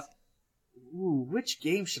 Nice. Which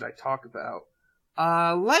game should I talk about?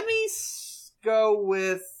 Let me go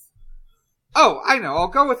with... Oh, I know. I'll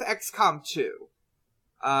go with XCOM 2.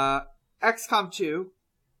 XCOM 2,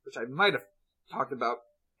 which I might have talked about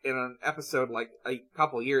in an episode like a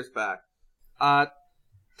couple years back.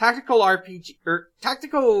 Tactical RPG, or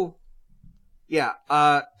tactical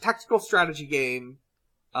strategy game.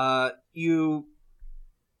 You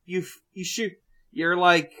shoot, you're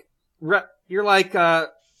like a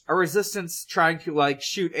resistance trying to like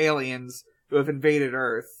shoot aliens who have invaded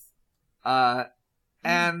Earth.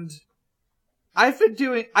 And I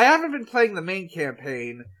haven't been playing the main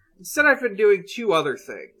campaign. Instead, I've been doing 2 other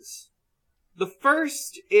things. The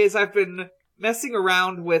first is I've been messing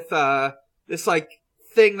around with, this, like,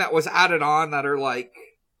 thing that was added on that are, like,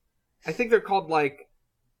 I think they're called, like,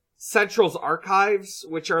 Central's Archives,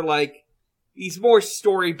 which are, like, these more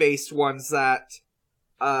story-based ones that,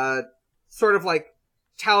 sort of, like,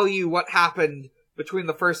 tell you what happened between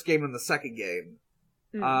the first game and the second game.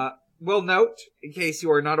 Will note, in case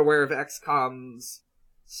you are not aware of XCOM's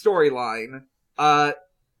storyline,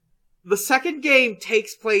 the second game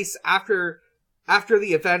takes place after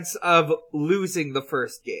the events of losing the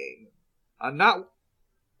first game.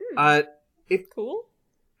 Cool.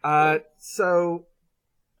 So,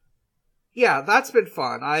 yeah, that's been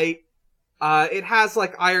fun. It has,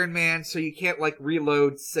 like, Iron Man, so you can't, like,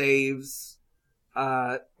 reload saves.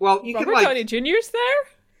 Well, you Robert can, like... Downey Jr.'s there?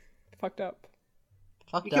 Fucked up.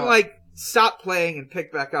 You can, like, stop playing and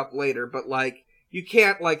pick back up later, but, like, you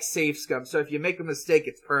can't, like, save scum, so if you make a mistake,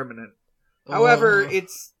 it's permanent. However,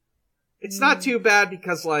 it's not too bad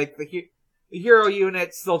because, like, the hero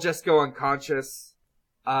units, they'll just go unconscious.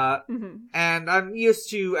 And I'm used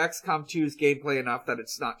to XCOM 2's gameplay enough that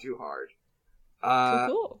it's not too hard.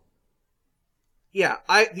 Cool. Yeah,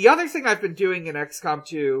 the other thing I've been doing in XCOM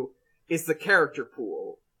 2 is the character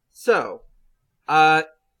pool. So,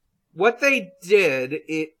 what they did,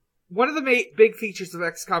 one of the big features of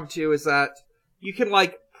XCOM 2 is that you can,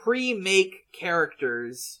 like, pre-make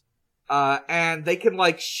characters, and they can,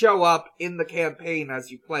 like, show up in the campaign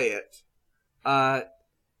as you play it.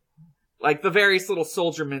 Like, the various little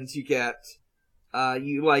soldiermans you get,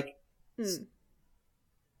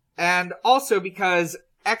 and also because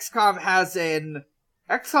XCOM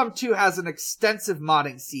 2 has an extensive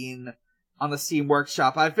modding scene on the Steam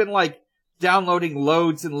Workshop. I've been, like, downloading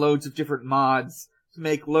loads and loads of different mods to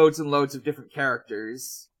make loads and loads of different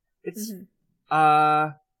characters. It's,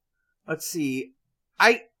 let's see.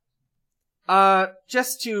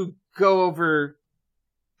 Just to go over,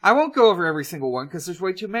 I won't go over every single one because there's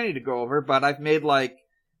way too many to go over, but I've made, like,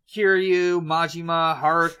 Kiryu, Majima,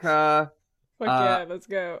 Haruka. Yeah, let's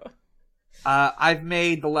go. I've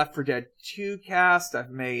made the Left 4 Dead 2 cast. I've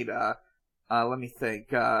made, let me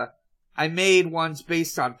think, I made ones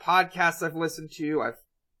based on podcasts I've listened to.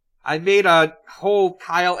 I made a whole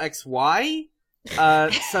Kyle XY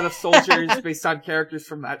set of soldiers based on characters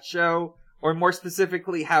from that show, or more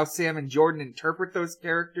specifically, how Sam and Jordan interpret those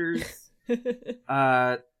characters.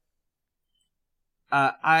 I've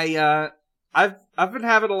been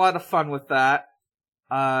having a lot of fun with that.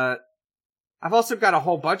 I've also got a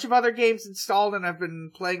whole bunch of other games installed and I've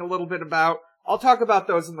been playing a little bit about. I'll talk about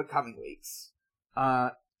those in the coming weeks.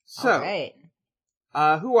 All right.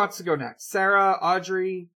 Who wants to go next? Sarah,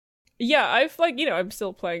 Audrey? Yeah, I'm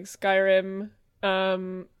still playing Skyrim.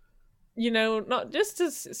 Not just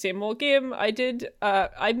the same old game.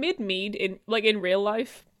 I made mead in real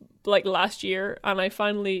life, last year, and I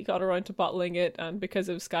finally got around to bottling it, and because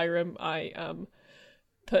of Skyrim, I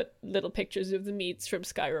put little pictures of the meads from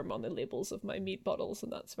Skyrim on the labels of my mead bottles,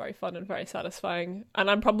 and that's very fun and very satisfying.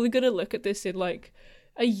 And I'm probably going to look at this in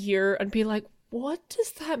a year and be like, what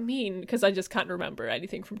does that mean? Because I just can't remember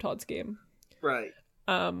anything from Todd's game. Right.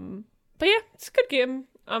 But yeah, it's a good game.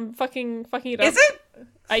 I'm fucking it up. Is it?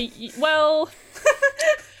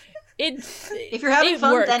 If you're having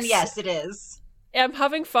fun, works. then yes, it is. I'm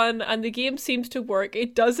having fun, and the game seems to work.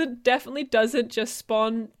 It definitely doesn't just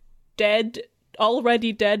spawn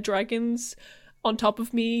already dead dragons on top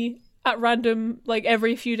of me at random,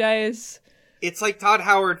 every few days. It's like Todd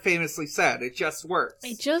Howard famously said, it just works.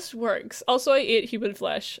 It just works. Also, I ate human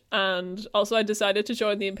flesh, and also I decided to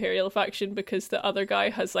join the Imperial faction because the other guy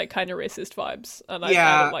has, kind of racist vibes, and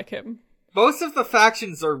I don't like him. Both of the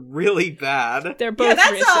factions are really bad. They're both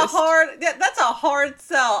racist. That's a hard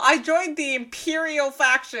sell. I joined the Imperial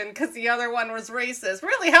faction because the other one was racist.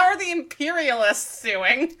 Really, how are the Imperialists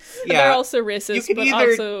doing? Yeah. They're also racist, but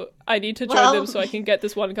also I need to join them so I can get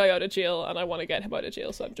this one guy out of jail, and I want to get him out of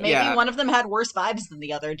jail, so I'm joining. Maybe one of them had worse vibes than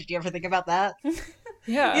the other. Did you ever think about that?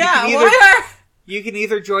 Yeah. You can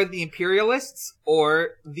either join the Imperialists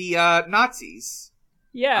or the Nazis.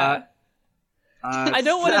 Yeah. I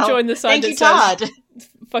don't want to join the side that says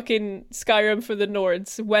fucking Skyrim for the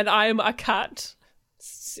Nords when I'm a cat.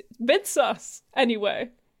 Bit sus. Anyway,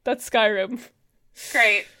 that's Skyrim.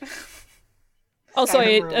 Great. Also,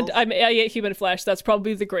 I ate human flesh. That's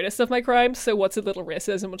probably the greatest of my crimes, so what's a little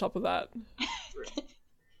racism on top of that?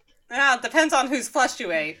 Yeah, it depends on whose flesh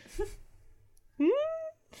you ate.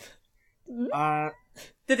 Did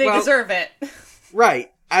they deserve it?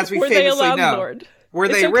 Right. As we famously know. Were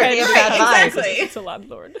they rich? Exactly. It's a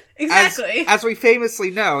landlord. Exactly. As we famously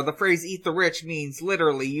know, the phrase "eat the rich" means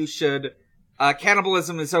literally you should.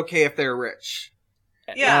 Cannibalism is okay if they're rich.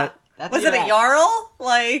 Yeah. Was it a Jarl?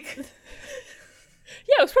 Yeah,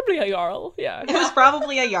 it was probably a Jarl. Yeah. It was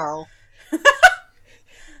probably a Jarl.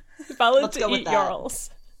 Valid to eat Jarls.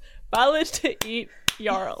 Valid to eat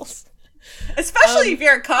Jarls. Especially if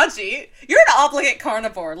you're a Kaji. You're an obligate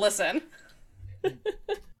carnivore. Listen.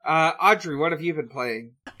 Audrey, what have you been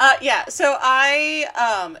playing? So I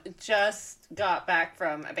just got back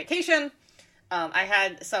from a vacation. I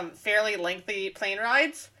had some fairly lengthy plane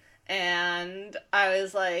rides, and I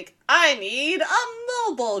was like, I need a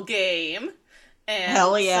mobile game. And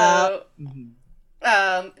hell yeah.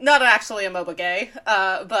 So, not actually a mobile game,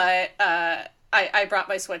 but I brought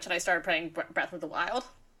my Switch and I started playing Breath of the Wild.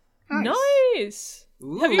 Nice.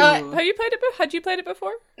 Have you played it? Had you played it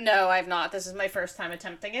before? No, I've not. This is my first time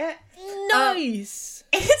attempting it. Nice.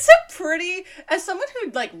 It's a pretty, as someone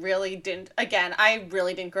who really didn't. Again, I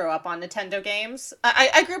really didn't grow up on Nintendo games.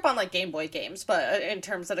 I grew up on Game Boy games, but in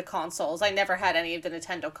terms of the consoles, I never had any of the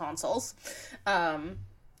Nintendo consoles.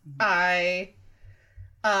 I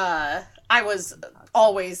was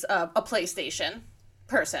always a PlayStation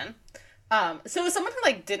person. So as someone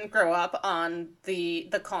who didn't grow up on the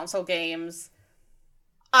console games,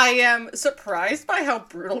 I am surprised by how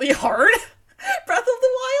brutally hard Breath of the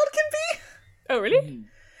Wild can be. Oh, really?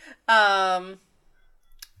 I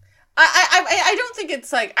don't think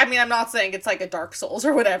it's I'm not saying it's a Dark Souls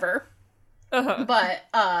or whatever. Uh-huh. But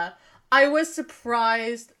I was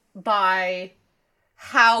surprised by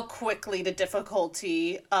how quickly the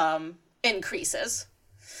difficulty increases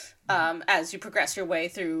as you progress your way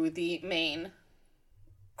through the main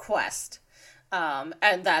quest.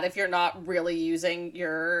 And that if you're not really using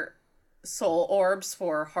your soul orbs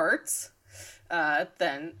for hearts,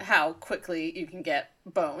 then how quickly you can get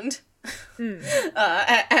boned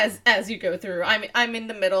as you go through. I'm in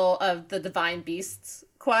the middle of the Divine Beasts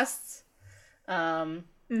quests.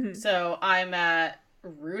 So I'm at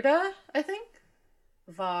Ruda, I think.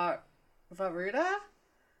 Varuda?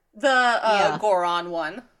 The Goron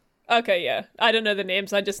one. Okay, yeah. I don't know the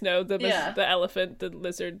names. I just know the elephant, the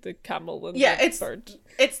lizard, the camel, and the bird.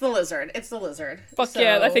 It's the lizard. It's the lizard. Fuck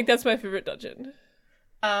yeah, I think that's my favorite dungeon.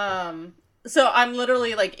 So I'm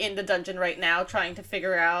literally in the dungeon right now trying to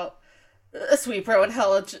figure out Sweepro and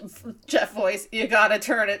Hella Jeff voice, you gotta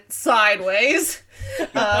turn it sideways.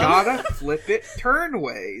 Gotta flip it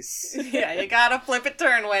turnways. Yeah, you gotta flip it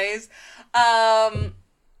turnways.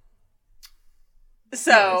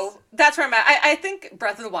 So that's where I'm at. I think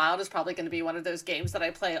Breath of the Wild is probably going to be one of those games that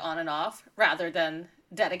I play on and off rather than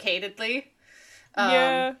dedicatedly.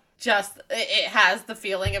 Yeah. Just, it has the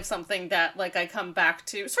feeling of something that, like, I come back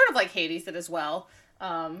to, sort of like Hades did as well,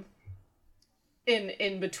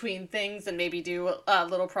 in between things and maybe do a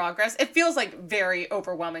little progress. It feels, like, very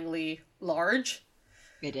overwhelmingly large.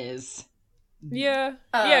 It is. Yeah.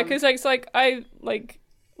 Yeah, because it's like, I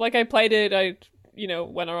played it, I,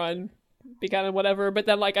 went around, began and whatever, but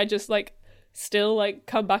then, like, I just, like, still, like,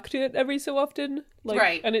 come back to it every so often. Like,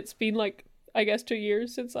 right. And it's been, like, I guess 2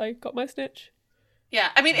 years since I got my Snitch. Yeah,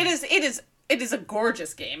 I mean, it is a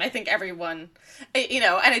gorgeous game. I think everyone,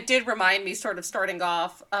 and it did remind me sort of starting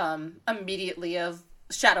off immediately of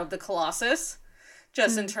Shadow of the Colossus,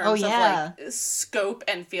 just in terms of like scope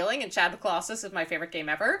and feeling. And Shadow of the Colossus is my favorite game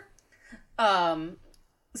ever.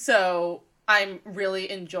 So I'm really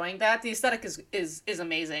enjoying that. The aesthetic is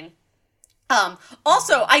amazing.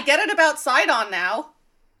 Also, I get it about Sidon now.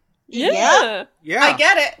 Yeah. I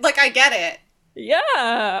get it. Like, I get it.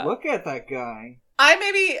 Yeah. Look at that guy. I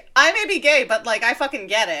may be gay, but, like, I fucking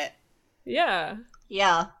get it. Yeah.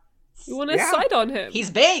 Yeah. You want to side on him.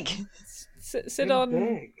 He's big. Sit on...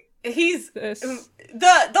 Big. He's... this.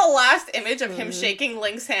 The last image of him shaking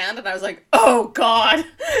Link's hand, and I was like, oh, God.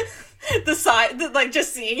 Like,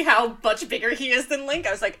 just seeing how much bigger he is than Link,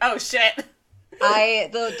 I was like, oh, shit.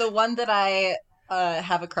 The one that I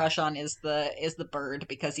have a crush on is the bird,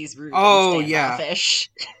 because he's rude and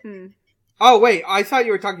standoffish. Oh, wait, I thought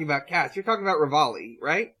you were talking about cats. You're talking about Rivali,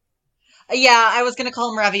 right? Yeah, I was gonna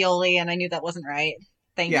call him Ravioli, and I knew that wasn't right.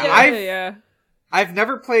 Thank you. I've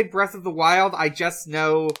never played Breath of the Wild. I just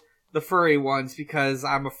know the furry ones because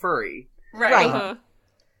I'm a furry. Right. Uh-huh.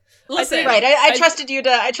 Listen. Right, I trusted you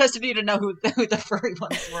to know who the furry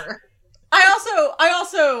ones were.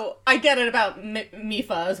 I get it about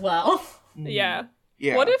Mifa as well. Yeah.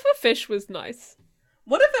 Yeah. What if a fish was nice?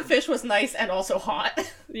 What if a fish was nice and also hot?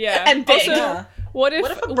 Yeah. And big. Also, what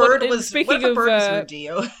if a bird was speaking rude of to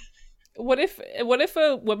you? What if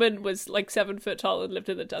a woman was like 7 foot tall and lived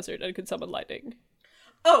in the desert and could summon lightning?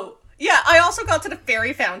 Oh, yeah, I also got to the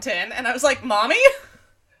fairy fountain and I was like, Mommy?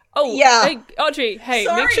 Oh, yeah. Hey, Audrey, hey,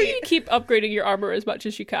 Sorry. make sure you keep upgrading your armor as much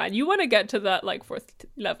as you can. You want to get to that, like, 4th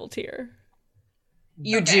level tier.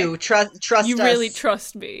 You do. Trust You us. really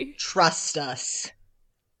trust me. Trust us.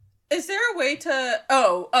 Is there a way to...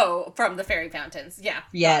 Oh, from the fairy fountains. Yeah.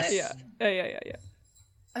 Yes. Yeah.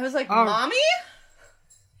 I was like, Mommy?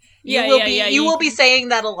 You will be saying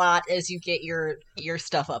that a lot as you get your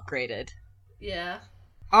stuff upgraded. Yeah.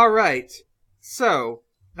 Alright, so,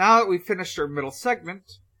 now that we've finished our middle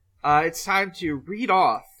segment, it's time to read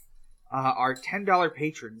off our $10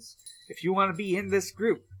 patrons. If you want to be in this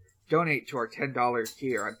group, donate to our $10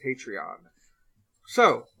 tier on Patreon.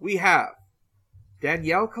 So, we have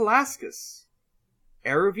Danielle Kalaskas,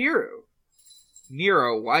 Eruviru,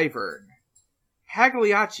 Nero Wyvern,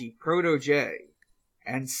 Hagliachi Proto J,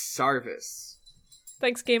 and Sarvis.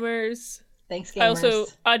 Thanks, gamers. Thanks,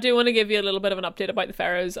 gamers. I do want to give you a little bit of an update about the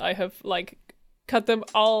pharaohs. I have, like, cut them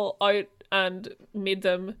all out and made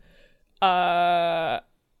them, I've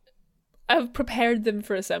prepared them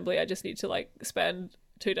for assembly. I just need to, like, spend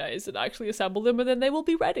 2 days and actually assemble them, and then they will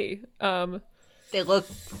be ready. They look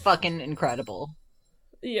fucking incredible.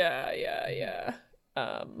 Yeah.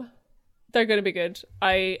 They're gonna be good.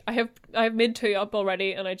 I have made 2 up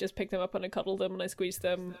already, and I just picked them up and I cuddled them and I squeezed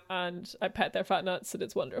them and I pet their fat nuts, and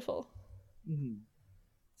it's wonderful. Mm-hmm.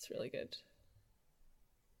 It's really good.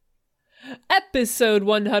 Episode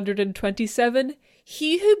 127.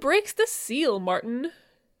 He Who Breaks the Seal, Martin.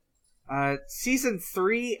 Season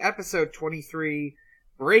 3, episode 23,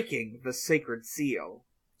 Breaking the Sacred Seal.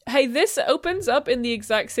 Hey, this opens up in the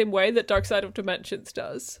exact same way that Dark Side of Dimensions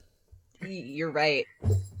does. You're right.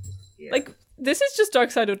 Yeah. Like, this is just Dark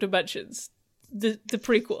Side of Dimensions, the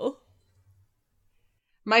prequel.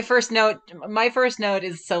 My first note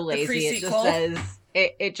is so lazy.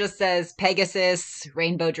 It just says Pegasus,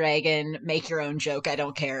 Rainbow Dragon, make your own joke. I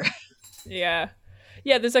don't care. Yeah,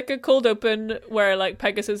 there's like a cold open where like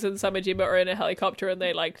Pegasus and Samajima are in a helicopter and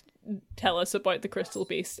they like tell us about the crystal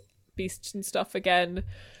beasts and stuff again.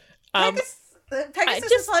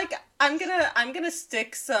 Pegasus is like, I'm gonna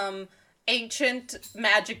stick some ancient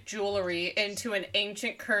magic jewelry into an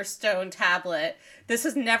ancient cursed stone tablet. This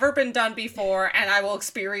has never been done before, and I will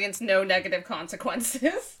experience no negative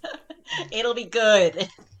consequences. It'll be good.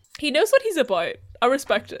 He knows what he's about. I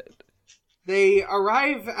respect it. They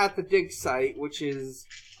arrive at the dig site, which is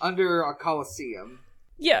under a coliseum.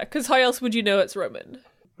 Yeah, because how else would you know it's Roman?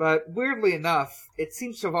 But weirdly enough, it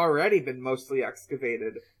seems to have already been mostly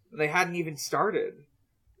excavated. They hadn't even started.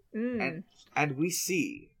 And we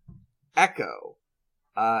see Echo,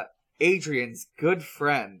 Adrian's good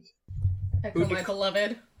friend. Echo, my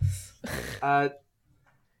beloved.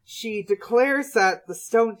 She declares that the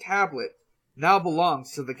stone tablet now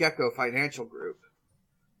belongs to the Gecko Financial Group.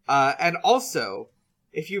 And also,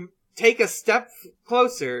 if you take a step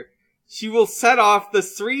closer, she will set off the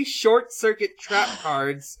 3 short-circuit trap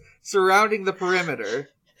cards surrounding the perimeter.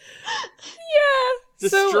 Yeah!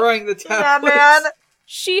 Destroying the tablet. Yeah, man.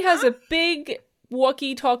 She has a big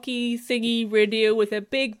walkie-talkie thingy radio with a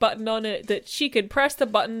big button on it that she can press the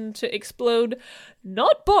button to explode,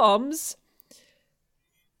 not bombs,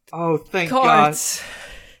 Oh, thank cards.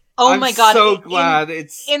 Oh I'm my god. so glad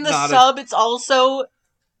it's in the not sub, it's also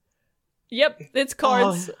Yep, it's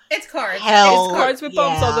cards. It's cards. Hell. It's cards with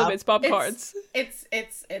bombs on yeah. them. It's bomb cards. It's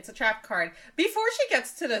a trap card. Before she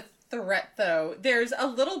gets to the threat, though, there's a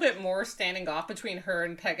little bit more standing off between her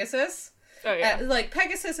and Pegasus. Oh yeah. Like,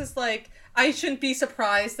 Pegasus is like, I shouldn't be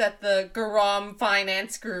surprised that the Garam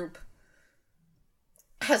Finance Group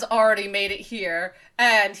has already made it here.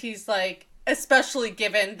 And he's like, especially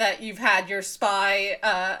given that you've had your spy,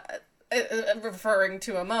 referring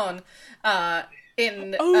to Amon,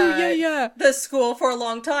 in the school for a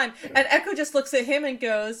long time. And Echo just looks at him and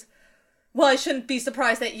goes, well, I shouldn't be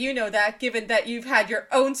surprised that you know that, given that you've had your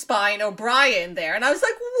own spy in O'Brien there. And I was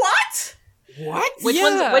like, what? What? Which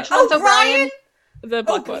Yeah. one's O'Brien? The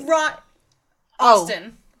black one.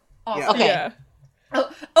 Austin. Yeah. Okay. Yeah.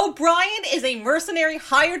 O'Brien is a mercenary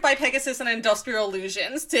hired by Pegasus and Industrial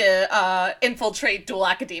Illusions to infiltrate Dual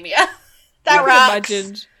Academia. That I rocks. could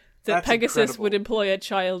imagine that That's Pegasus incredible. would employ a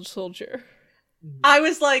child soldier. I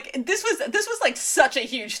was like, this was like such a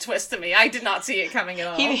huge twist to me. I did not see it coming at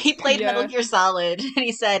all. He played Yeah. Metal Gear Solid, and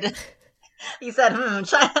he said,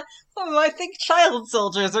 I think child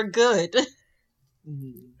soldiers are good.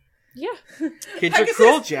 Yeah. Kids are Pegasus-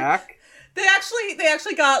 cruel, Jack. They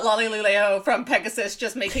actually got Lolly Luleo from Pegasus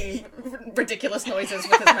just making ridiculous noises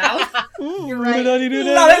with his mouth. You're right. Lolly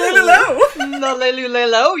Luleo!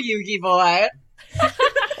 Lolly Yugi boy.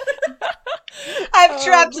 I've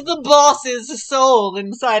trapped the boss's soul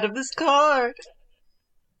inside of this card.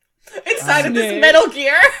 Inside of this Snake. Metal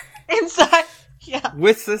Gear. Inside, yeah.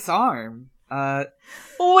 With this arm.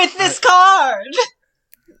 With this card.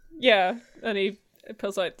 Yeah. And he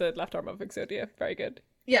pulls out the left arm of Exodia. Very good.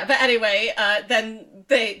 Yeah, but anyway, then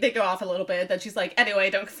they go off a little bit. Then she's like, anyway,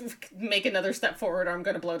 don't make another step forward or I'm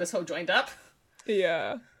going to blow this whole joint up.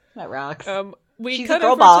 Yeah. That rocks. We She's kind a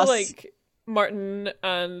girl of boss. to like Martin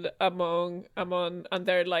and Amon, and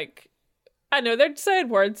they're like, I know they're saying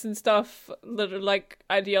words and stuff that are like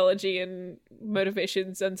ideology and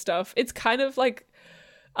motivations and stuff. It's kind of like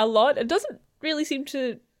a lot. It doesn't really seem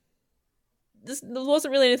to. There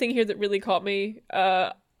wasn't really anything here that really caught me.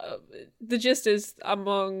 The gist is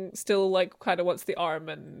Amon still like kind of wants the arm,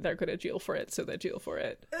 and they're gonna duel for it, so they duel for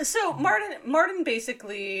it. So Martin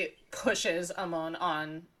basically pushes Amon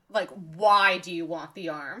on, like, why do you want the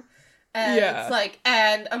arm? And Yeah. it's like,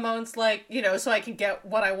 and Amon's like, so I can get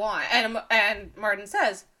what I want. And Martin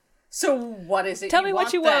says, so what is it Tell me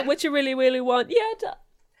what you then? want, what you really, really want. Yeah.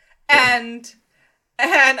 And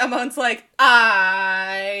Amon's like,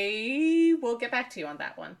 I will get back to you on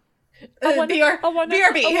that one.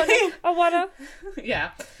 BRB. I wanna.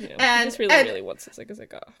 Yeah. You know, And- he just really, and- really wants this. Like, it's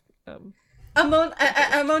like,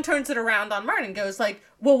 Amon turns it around on Martin and goes like,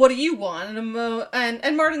 well, what do you want?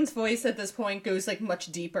 And Martin's voice at this point goes like much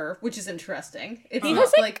deeper, which is interesting. It's He not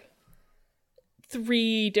has, like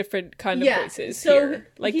 3 different kind of Yeah, voices so here.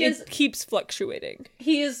 Like, he it is- keeps fluctuating.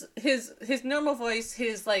 he is his normal voice,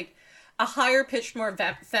 his like a higher pitched, more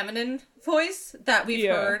feminine voice that we've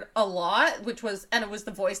Yeah. heard a lot, it was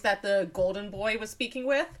the voice that the Golden Boy was speaking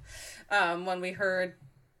with when we heard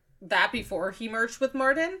that before he merged with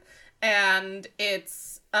Martin. And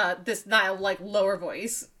it's this now like lower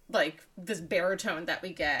voice, like this baritone that we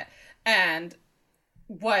get. And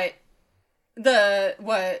what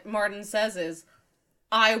Martin says is,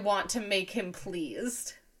 I want to make him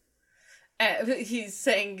pleased. He's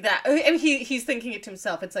saying that, and he's thinking it to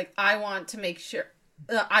himself. It's like, I want to make sure,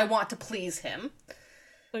 I want to please him.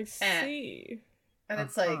 I see. And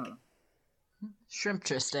it's like,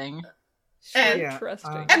 Shrimp-tristing. and, Yeah,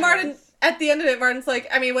 Interesting. and Martin, at the end of it, Martin's like,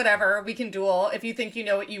 I mean, whatever, we can duel. If you think you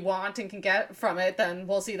know what you want and can get from it, then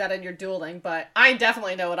we'll see that in your dueling. But I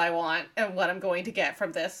definitely know what I want and what I'm going to get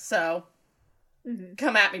from this, so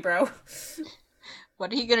come at me, bro.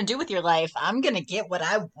 What are you gonna do with your life? I'm gonna get what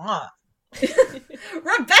I want.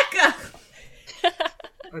 Rebecca!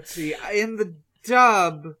 Let's see. In the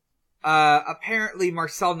dub, apparently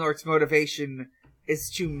Marcel Nort's motivation is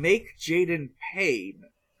to make Jaden pay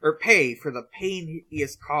for the pain he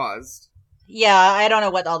has caused. Yeah, I don't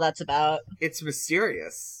know what all that's about. It's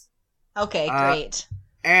mysterious. Okay, great.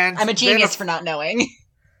 And I'm a genius for not knowing.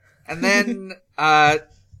 And then,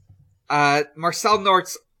 Marcel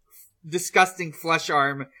Nort's disgusting flesh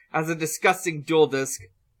arm has a disgusting dual disc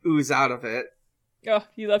ooze out of it. Oh,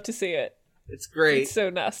 you love to see it. It's great. It's so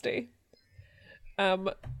nasty.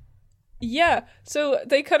 Yeah, so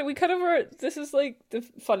we cut over, this is like the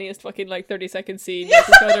funniest fucking like 30-second scene. We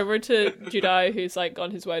cut over to Judai, who's like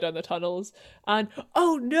on his way down the tunnels, and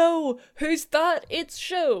oh no, who's that? It's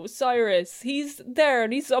Sho, Cyrus. He's there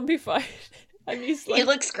and he's zombified. And he's like, he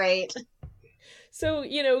looks great. So,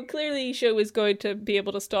 clearly Sho is going to be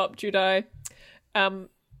able to stop Judai.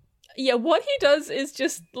 Yeah, what he does is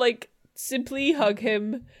just like simply hug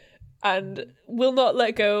him and will not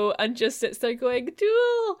let go and just sits there going,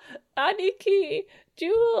 Jewel, Aniki,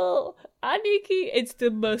 Jewel, Aniki. It's the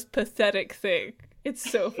most pathetic thing. It's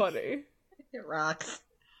so funny. It rocks.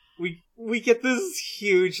 We get this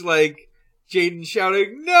huge, like, Jaden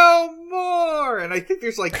shouting, no more! And I think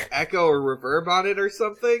there's, like, echo or reverb on it or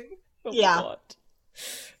something. Oh yeah. My God.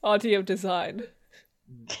 Audio design.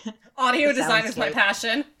 Audio design is my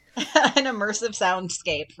passion. An immersive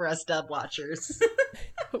soundscape for us dub watchers.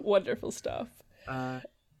 Wonderful stuff.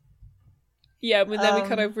 Yeah, and then we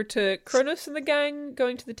cut over to Kronos and the gang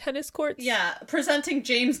going to the tennis courts. Yeah, presenting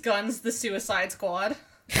James Gunn's The Suicide Squad.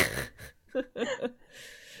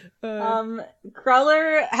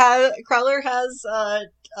 Crawler has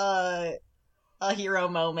a hero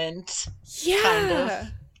moment. Yeah. Kind of.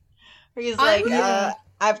 Where he's like,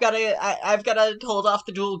 I've gotta hold off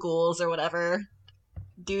the dual ghouls or whatever.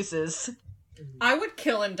 Deuces. I would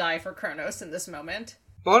kill and die for Kronos in this moment.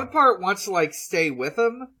 Bonaparte wants to, like, stay with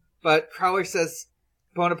him, but Crowler says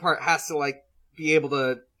Bonaparte has to, like, be able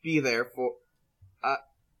to be there for,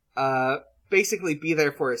 basically be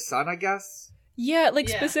there for his son, I guess? Yeah,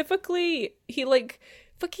 specifically, he, like,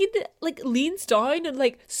 fucking, like, leans down and,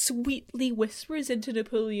 like, sweetly whispers into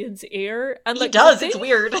Napoleon's ear. And, like, he does, it's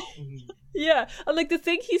weird. Yeah, and like the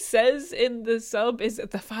thing he says in the sub is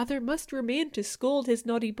that the father must remain to scold his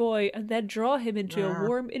naughty boy and then draw him into a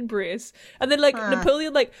warm embrace. And then like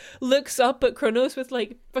Napoleon like looks up at Kronos with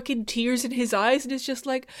like fucking tears in his eyes and is just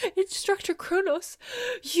like, Instructor Kronos,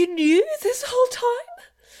 you knew this whole time?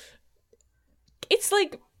 It's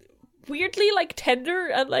like weirdly like tender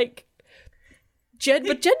and like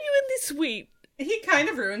but genuinely sweet. He kind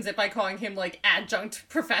of ruins it by calling him, like, adjunct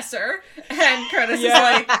professor. And Kronos is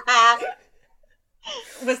like,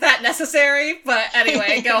 was that necessary? But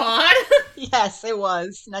anyway, go on. Yes, it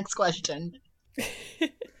was. Next question.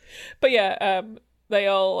 But yeah, they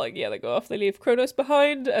all, like, they go off. They leave Kronos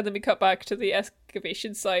behind. And then we cut back to the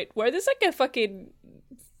excavation site where there's, like, a fucking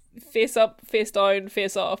face up, face down,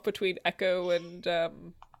 face off between Echo and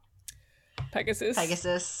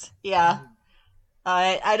Pegasus. Yeah.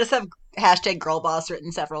 I just have hashtag girlboss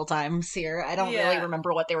written several times here. I don't really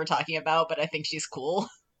remember what they were talking about, but I think she's cool.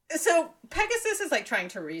 So Pegasus is like trying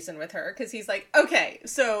to reason with her because he's like, okay,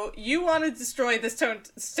 so you want to destroy this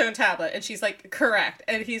stone tablet, and she's like, correct,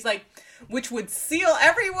 and he's like, which would seal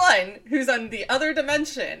everyone who's on the other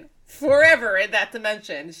dimension forever in that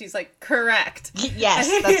dimension. She's like, correct.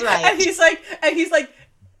 Yes, that's right. And he's like,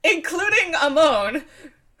 including Amon,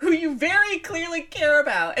 who you very clearly care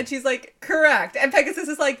about. And she's like, correct. And Pegasus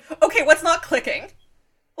is like, okay, what's not clicking?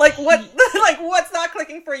 Like, what, like, what's not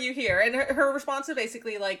clicking for you here? And her response is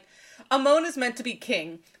basically like, Amon is meant to be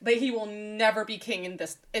king, but he will never be king in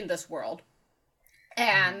this world.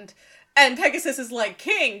 And Pegasus is like,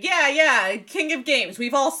 king, yeah, king of games.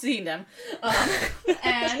 We've all seen him.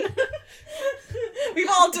 And we've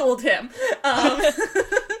all dueled him.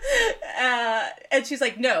 And she's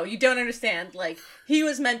like, no, you don't understand. Like, he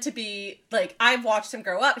was meant to be, like, I've watched him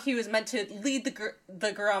grow up. He was meant to lead the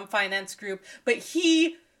Garam finance group, but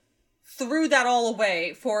he threw that all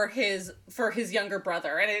away for his younger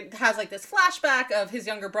brother. And it has, like, this flashback of his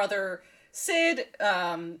younger brother, Sid,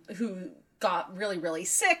 who got really, really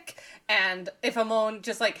sick. And if Amon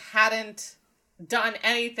just, like, hadn't done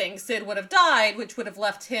anything, Sid would have died, which would have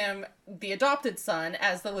left him, the adopted son,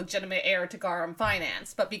 as the legitimate heir to Garam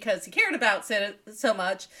Finance. But because he cared about Sid so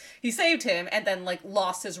much, he saved him and then, like,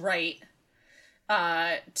 lost his right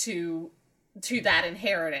to that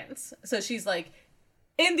inheritance. So she's like,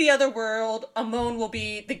 in the other world, Amon will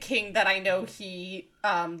be the king that I know he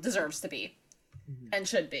deserves to be and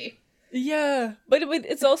should be. Yeah, but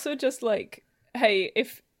it's also just like, hey,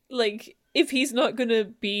 if he's not gonna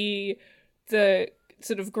be the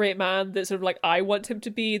sort of great man that sort of like I want him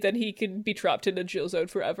to be, then he can be trapped in a jail zone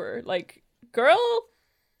forever. Like, girl,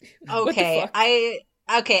 what the Okay, fuck? I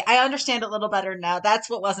understand a little better now. That's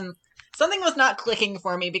what wasn't something was not clicking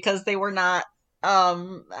for me because they were not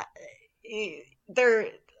they're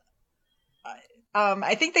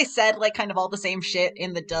I think they said like kind of all the same shit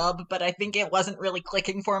in the dub, but I think it wasn't really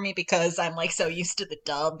clicking for me because I'm like so used to the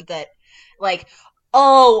dub that like,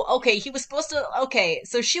 oh, okay, he was supposed to, okay,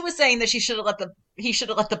 so she was saying that he should have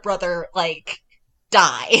let the brother like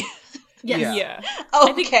die. Yeah. Yeah.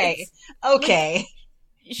 I think Okay. Okay.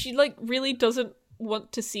 she like really doesn't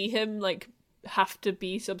want to see him like have to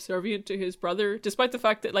be subservient to his brother, despite the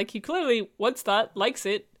fact that like he clearly wants that, likes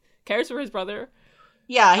it, cares for his brother.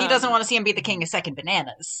 Yeah, he doesn't want to see him be the king of second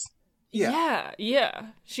bananas. Yeah.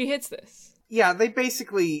 She hits this. Yeah, they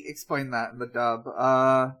basically explain that in the dub.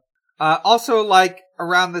 Also, like,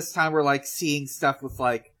 around this time, we're, like, seeing stuff with,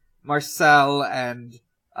 like, Marcel and,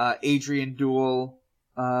 Adrian Duel.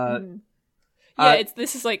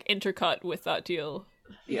 This is, like, intercut with that deal.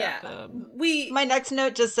 Yeah. My next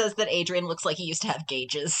note just says that Adrian looks like he used to have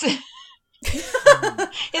gauges.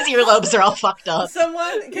 His earlobes are all fucked up.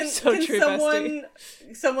 Someone can true,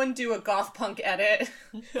 someone do a goth punk edit?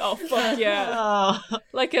 Oh, fuck yeah. Oh.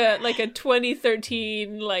 Like a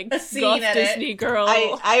 2013, like, A scene goth edit. Disney girl.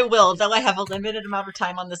 I will, though I have a limited amount of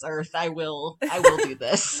time on this earth, I will do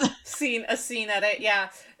this. A scene edit, yeah.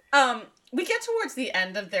 We get towards the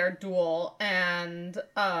end of their duel, and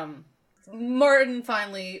Martin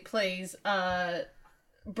finally plays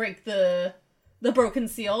break the broken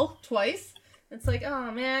seal twice. It's like,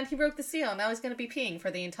 oh man, he broke the seal. Now he's gonna be peeing for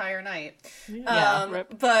the entire night.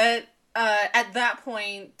 Rip. But at that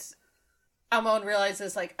point, Amon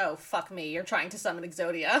realizes, like, oh, fuck me, you're trying to summon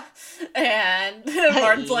Exodia. And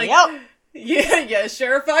Martin's like, Yep. yeah,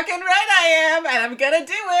 sure fucking right I am, and I'm gonna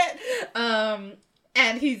do it.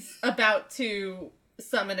 And he's about to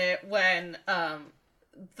summon it when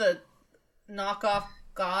the knockoff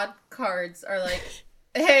god cards are like,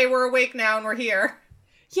 hey, we're awake now and we're here.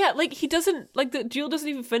 Yeah, like, he doesn't, like, the duel doesn't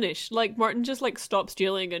even finish. Like, Martin just, like, stops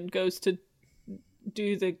dueling and goes to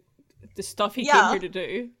do the stuff he came here to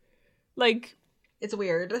do. Like... It's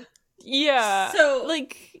weird. Yeah. So,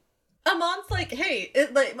 like... Amon's like, hey,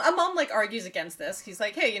 Amon, like, argues against this. He's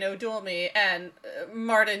like, hey, duel me. And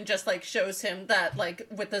Martin just, like, shows him that, like,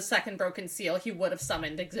 with the second broken seal, he would have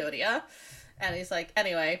summoned Exodia. And he's like,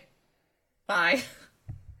 anyway, bye.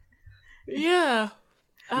 Yeah.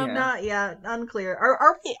 Not yet. Unclear.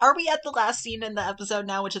 Are we at the last scene in the episode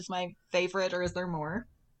now, which is my favorite, or is there more?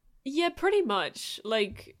 Yeah, pretty much.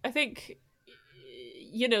 Like, I think,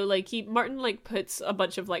 like, Martin, like, puts a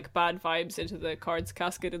bunch of, like, bad vibes into the cards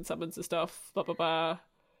casket and summons the stuff, blah, blah,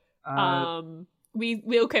 blah.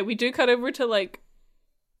 We do cut over to, like,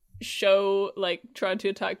 Show, like, trying to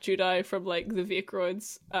attack Judai from, like, the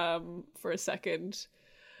Vacroids, for a second.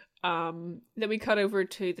 Then we cut over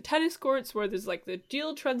to the tennis courts where there's like the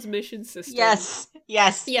dual transmission system. Yes. So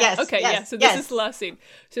this is the last scene.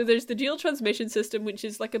 So there's the dual transmission system, which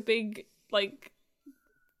is like a big like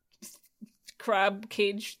crab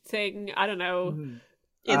cage thing. I don't know. Mm-hmm.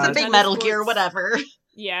 It's a big Metal Gear, whatever.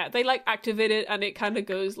 Yeah, they like activate it and it kind of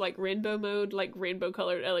goes like rainbow mode, like rainbow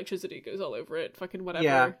colored electricity goes all over it. Fucking whatever.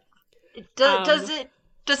 Yeah.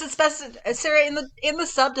 Does it specify, Sarah, in the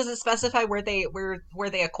sub, does it specify where they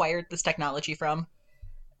acquired this technology from?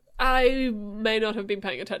 I may not have been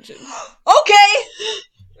paying attention. Okay.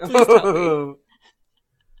 Please tell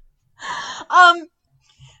me.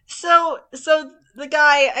 So the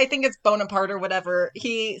guy, I think it's Bonaparte or whatever,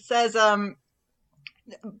 he says,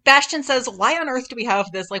 Bastion says, why on earth do we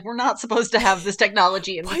have this? Like, we're not supposed to have this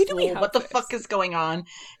technology in the school. What the fuck is going on?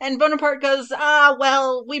 And Bonaparte goes,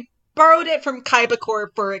 well, we borrowed it from Kaiba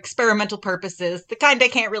Corp for experimental purposes, the kind I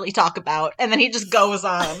can't really talk about. And then he just goes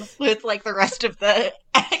on with, like, the rest of the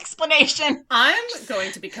explanation. I'm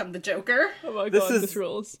going to become the Joker. Oh my god, this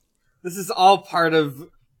rules. This is all part of...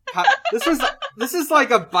 This is like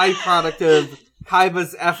a byproduct of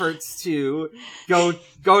Kaiba's efforts to go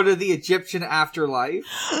to the Egyptian afterlife.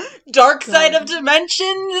 Dark Side of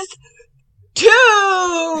Dimensions 2!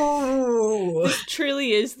 This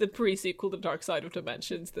truly is the pre-sequel to Dark Side of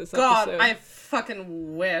Dimensions, this God, episode. I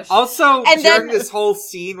fucking wish. Also, And during then- this whole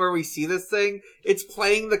scene where we see this thing, it's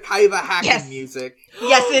playing the Kaiba hacking music.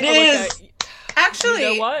 Yes, it is! Actually,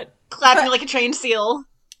 You know what? Clapping like a trained seal.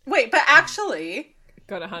 wait, but actually,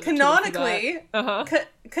 Gotta hand it to them for canonically, that.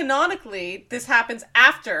 canonically, this happens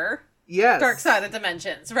after Yes. Dark Side of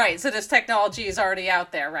Dimensions. Right, so this technology is already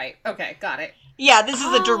out there, right. Okay, got it. Yeah, this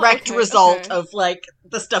is a direct okay, result okay. of, like,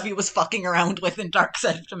 the stuff he was fucking around with in Dark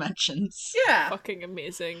Side of Dimensions. Yeah. Fucking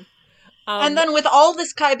amazing. And then with all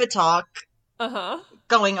this Kaiba talk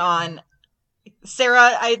going on,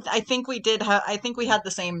 Sarah, I think we did. I think we had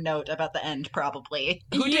the same note about the end. Probably.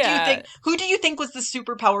 Who do you think was the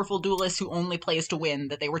super powerful duelist who only plays to win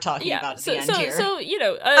that they were talking about at the end here? So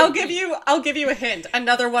I'll give you a hint.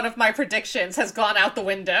 Another one of my predictions has gone out the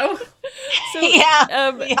window.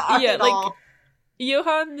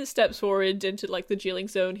 Johan steps forward into like the dueling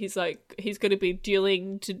zone. He's going to be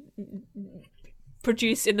dueling to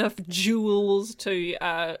produce enough jewels to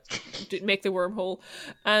make the wormhole,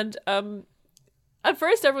 and at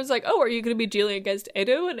first everyone's like, oh, are you going to be dueling against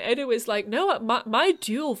Edo? And Edo is like, no, my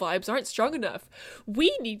duel vibes aren't strong enough.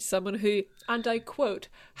 We need someone who, and I quote,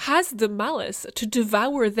 has the malice to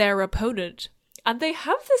devour their opponent. And they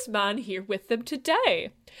have this man here with them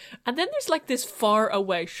today. And then there's like this far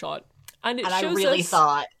away shot. And it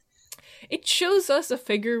shows us a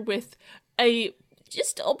figure with we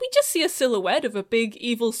just see a silhouette of a big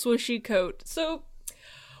evil swooshy coat. So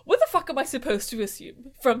what the fuck am I supposed to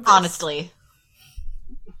assume from this? Honestly.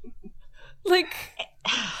 Like,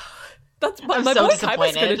 that's my so boy Kaiba's gonna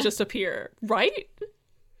disappointed. just appear, right?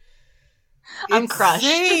 I'm crushed.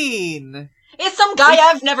 Insane. It's some guy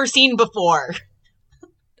I've never seen before.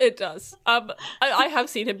 It does. I have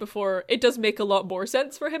seen him before. It does make a lot more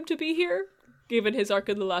sense for him to be here, given his arc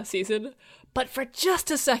in the last season. But for just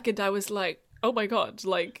a second, I was like, oh my god,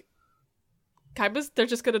 like, they're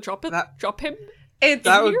just gonna drop him in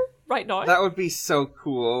here right now? That would be so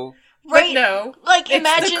cool. Right? But no. Like, It's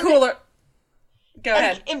imagine... the cooler... Go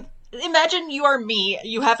ahead. Imagine you are me,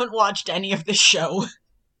 you haven't watched any of this show.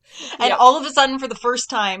 And all of a sudden, for the first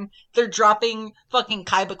time, they're dropping fucking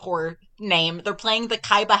Kaiba Core name. They're playing the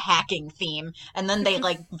Kaiba hacking theme. And then they,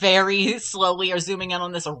 like, very slowly are zooming in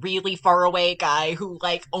on this really far away guy who,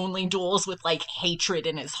 like, only duels with, like, hatred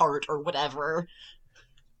in his heart or whatever.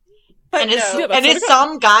 But it's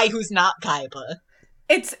some guy who's not Kaiba.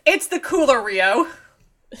 It's the cooler Rio.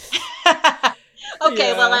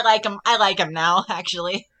 Okay, well, I like him now,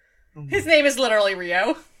 actually. His name is literally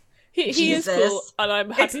Rio. He is cool, and I'm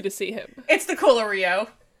happy to see him. It's the cooler Rio.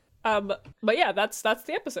 But yeah, that's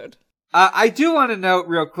the episode. I do want to note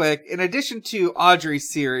real quick, in addition to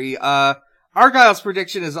Audrey's theory, Argyle's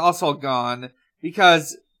prediction is also gone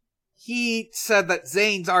because he said that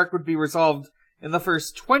Zane's arc would be resolved in the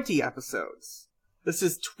first 20 episodes. This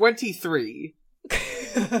is 23.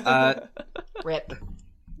 Rip.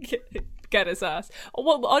 Get his ass.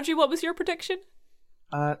 Well, Audrey, what was your prediction?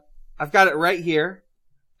 I've got it right here.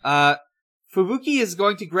 Fubuki is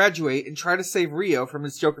going to graduate and try to save Rio from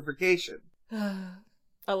his Jokerification.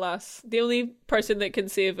 Alas, the only person that can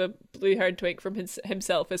save a blue-haired twink from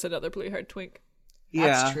himself is another blue-haired twink. Yeah.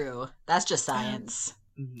 That's true. That's just science.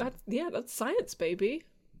 That's science, baby.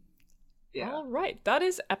 Yeah. All right, that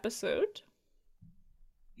is episode.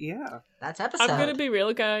 Yeah. That's episode. I'm gonna be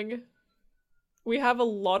real, gang. We have a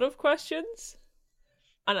lot of questions,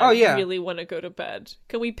 and I I really want to go to bed.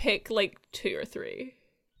 Can we pick like 2 or 3?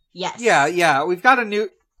 Yes. Yeah. We've got a new.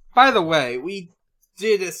 By the way, we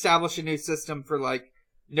did establish a new system for like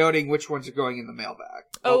noting which ones are going in the mailbag.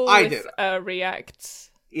 Well, I did. Reacts.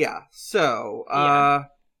 Yeah. So,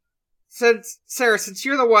 since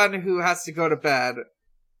you're the one who has to go to bed,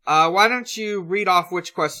 why don't you read off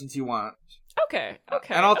which questions you want? Okay.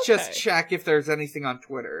 And I'll just check if there's anything on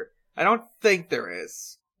Twitter. I don't think there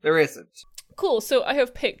is. There isn't. Cool, so I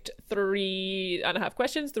have picked 3.5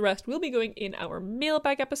 questions. The rest will be going in our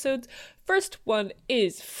mailbag episodes. First one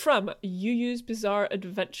is from Yu's Bizarre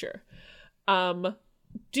Adventure. Do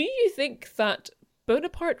you think that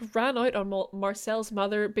Bonaparte ran out on Marcel's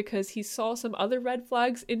mother because he saw some other red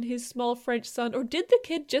flags in his small French son, or did the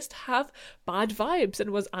kid just have bad vibes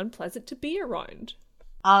and was unpleasant to be around?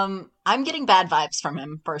 I'm getting bad vibes from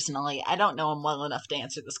him, personally. I don't know him well enough to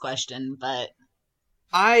answer this question, but...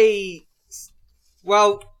 I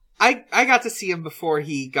got to see him before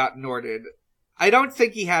he got Norded. I don't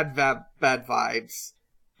think he had bad vibes,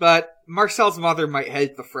 but Marcel's mother might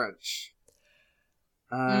hate the French.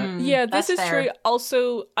 Yeah, this is fair. true.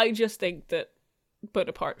 Also, I just think that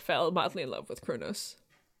Bonaparte fell madly in love with Kronos.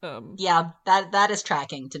 Yeah, that is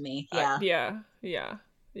tracking to me. Yeah.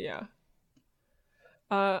 Yeah.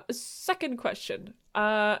 Second question.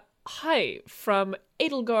 Hi, from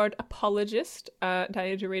Edelgard Apologist,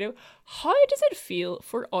 Daniel Dorito. How does it feel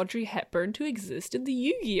for Audrey Hepburn to exist in the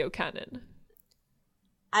Yu-Gi-Oh canon?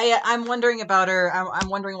 I'm wondering about her. I'm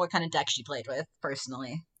wondering what kind of deck she played with,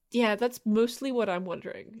 personally. Yeah, that's mostly what I'm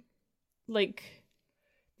wondering. Like,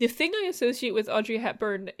 the thing I associate with Audrey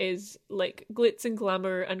Hepburn is, like, glitz and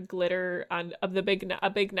glamour and glitter and a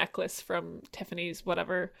big necklace from Tiffany's,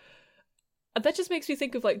 whatever. that just makes me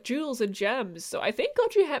think of like jewels and gems. So I think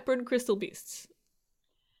Audrey Hepburn Crystal Beasts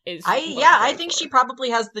is. I think she probably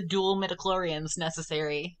has the dual midichlorians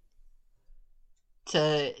necessary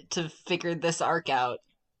to figure this arc out.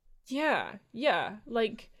 Yeah,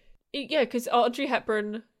 because Audrey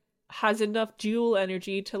Hepburn has enough dual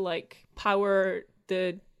energy to like power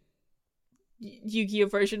the Yu-Gi-Oh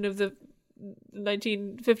version of the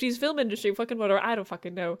 1950s film industry. Fucking whatever, I don't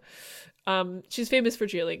fucking know. She's famous for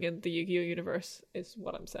dueling in the Yu-Gi-Oh universe, is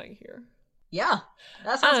what I'm saying here. Yeah,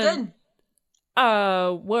 that sounds good.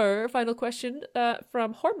 Our final question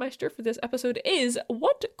from Hornmeister for this episode is,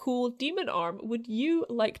 what cool demon arm would you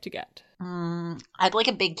like to get? I'd like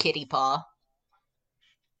a big kitty paw.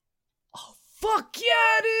 Oh, fuck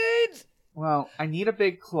yeah, dude! Well, I need a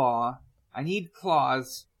big claw. I need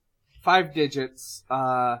claws. 5 digits.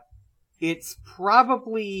 It's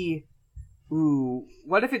probably... Ooh,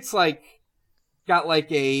 what if it's like... got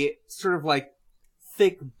like a sort of like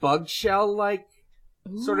thick bug shell like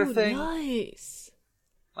sort of thing? Nice.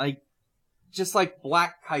 Like, just like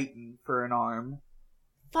Black Chitin for an arm.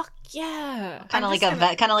 Fuck yeah. Kind of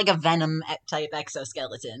like a Venom type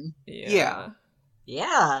exoskeleton. Yeah.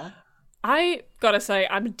 I gotta say,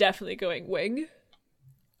 I'm definitely going wing.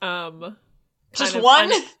 Just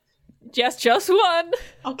one? Yes, just one.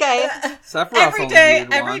 Okay. Sephiroth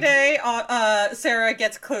every day, Sarah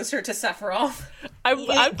gets closer to Sephiroth.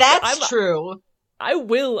 That's true. I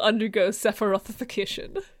will undergo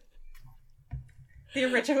Sephirothification. The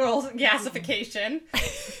original gasification.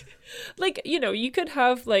 Like, you know, you could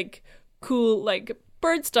have like cool like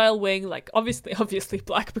bird style wing, like obviously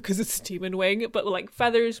black because it's a demon wing, but like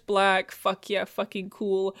feathers black, fuck yeah, fucking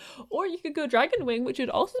cool. Or you could go dragon wing, which would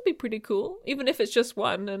also be pretty cool, even if it's just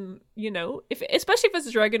one. And you know, especially if it's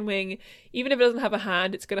a dragon wing, even if it doesn't have a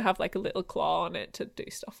hand, it's gonna have like a little claw on it to do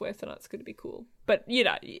stuff with, and that's gonna be cool. But you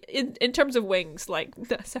know, in terms of wings, like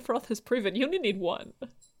Sephiroth has proven, you only need one.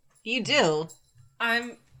 You do.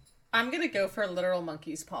 I'm gonna go for a literal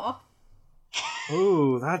monkey's paw.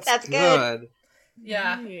 Ooh, that's good.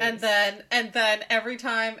 Yeah, nice. and then every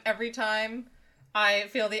time I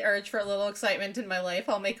feel the urge for a little excitement in my life,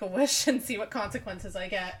 I'll make a wish and see what consequences I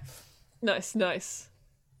get. Nice.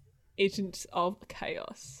 Agent of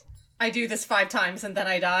Chaos. I do this 5 times and then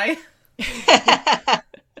I die.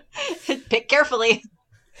 Pick carefully.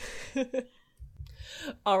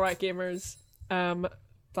 Alright, gamers.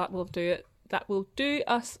 That will do it. That will do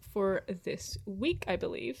us for this week, I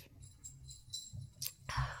believe.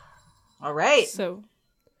 All right. So,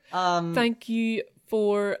 thank you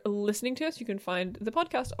for listening to us. You can find the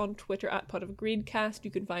podcast on Twitter at Pod of Greedcast.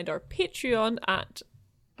 You can find our Patreon at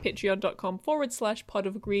patreon.com/Pod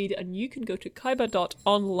of Greed, and you can go to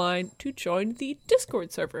kaiba.online to join the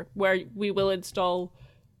Discord server, where we will install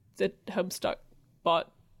the Homestuck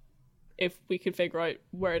bot if we can figure out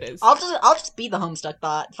where it is. I'll just be the Homestuck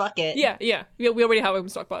bot. Fuck it. Yeah. We already have a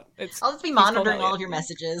Homestuck bot. I'll just be monitoring all of your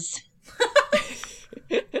messages.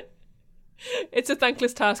 It's a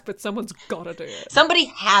thankless task, but someone's gotta do it. Somebody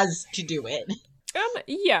has to do it.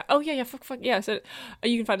 Yeah. Oh, yeah. Fuck. Yeah. So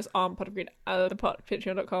you can find us on Pod of Greed,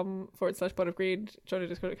 patreon.com/Pod of Greed. Join the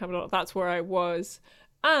Discord account. That's where I was.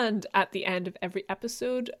 And at the end of every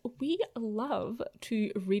episode, we love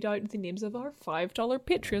to read out the names of our $5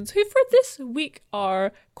 patrons, who for this week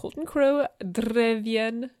are Colton Crow,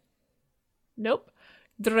 Draven,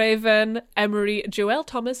 Emery, Joelle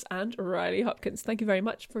Thomas, and Riley Hopkins. Thank you very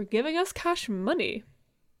much for giving us cash money.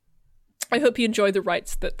 I hope you enjoy the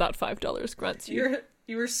rights that $5 grants you.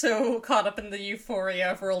 You were so caught up in the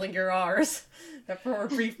euphoria of rolling your R's that for a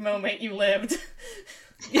brief moment you lived.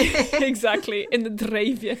 Exactly, in the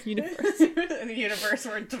Dravian universe. In the universe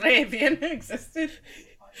where Dravian existed.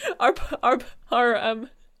 Our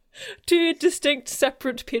two distinct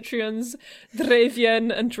separate Patreons,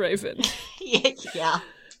 Dravian and Draven. Yeah.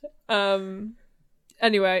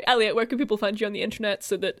 Anyway, Elliot, where can people find you on the internet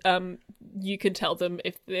so that you can tell them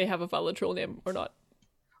if they have a valid troll name or not?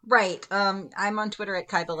 Right. I'm on Twitter at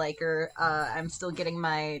KaibaLiker. I'm still getting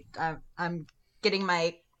my I'm getting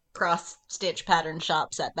my cross stitch pattern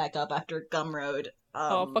shop set back up after Gumroad.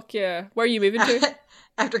 Oh fuck yeah! Where are you moving to?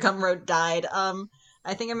 After Gumroad died.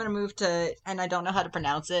 I think I'm gonna move to, and I don't know how to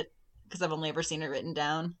pronounce it because I've only ever seen it written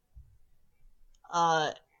down.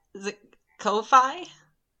 Is it Ko-Fi?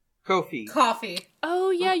 Coffee. Oh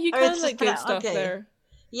yeah, you can like good stuff there.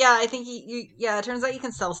 Yeah, I think yeah, it turns out you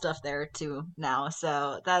can sell stuff there too now.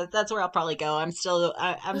 So that's where I'll probably go. I'm still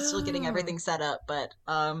getting everything set up, but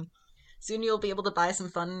soon you'll be able to buy some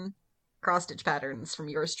fun cross stitch patterns from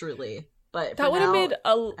yours truly. But that would have made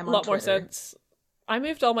a lot more sense. I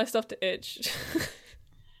moved all my stuff to Itch.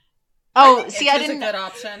 Oh, see, I didn't. A good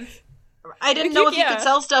option. I didn't know if you could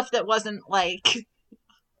sell stuff that wasn't, like...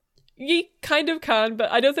 You kind of can,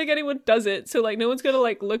 but I don't think anyone does it, so, like, no one's gonna,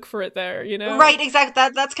 like, look for it there, you know? Right, exactly.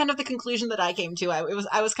 That's kind of the conclusion that I came to.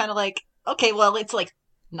 I was kind of like, okay, well, it's, like,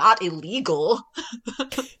 not illegal.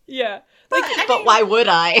 Yeah. Like, but why would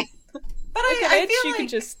I? But I feel you like... can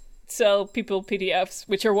just sell people PDFs,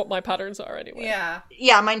 which are what my patterns are anyway. Yeah.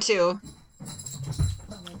 Yeah, mine too.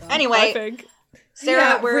 Oh my God. Anyway, I think.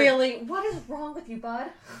 Sarah, really? What is wrong with you, bud?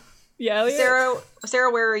 Yeah, Elliot? Sarah,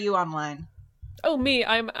 where are you online? Oh, me.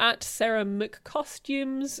 I'm at Sarah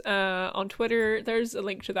McCostumes on Twitter. There's a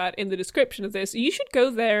link to that in the description of this. You should go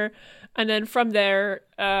there, and then from there,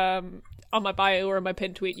 on my bio or my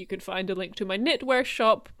pinned tweet, you can find a link to my knitwear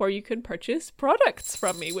shop where you can purchase products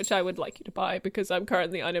from me, which I would like you to buy because I'm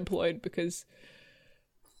currently unemployed because,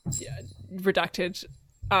 redacted.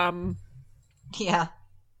 Yeah.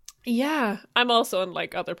 Yeah. I'm also on,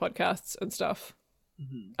 like, other podcasts and stuff.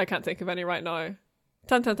 Mm-hmm. I can't think of any right now.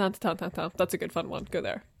 Tan. That's a good fun one. Go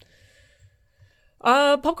there.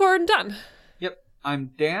 Popcorn done. Yep,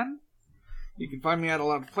 I'm Dan. You can find me at a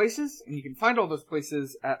lot of places, and you can find all those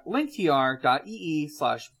places at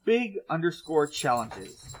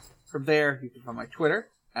linktr.ee/big_challenges. From there, you can find my Twitter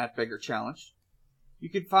at BiggerChallenge. You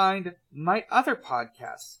can find my other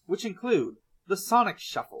podcasts, which include The Sonic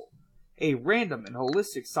Shuffle, a random and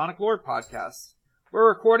holistic Sonic lore podcast. We're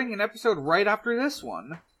recording an episode right after this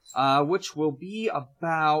one, which will be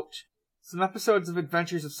about some episodes of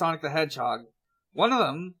Adventures of Sonic the Hedgehog. One of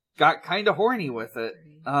them got kinda horny with it.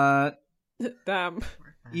 Damn.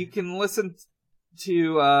 You can listen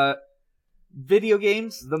to Video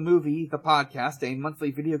Games, the Movie, the podcast, a monthly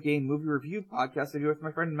video game movie review podcast I do with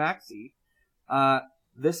my friend Maxie.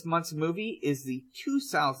 This month's movie is the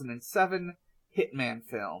 2007 Hitman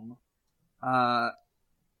film.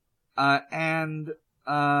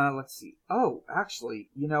 Let's see. Oh, actually,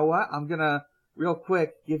 you know what? I'm gonna, real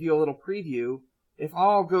quick, give you a little preview. If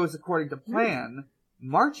all goes according to plan,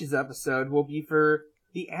 March's episode will be for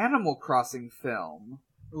the Animal Crossing film.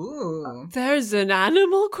 Ooh. There's an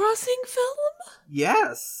Animal Crossing film?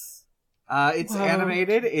 Yes. It's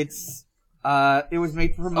animated. It was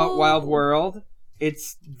made to promote Wild World.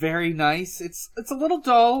 It's very nice. It's a little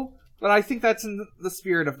dull, but I think that's in the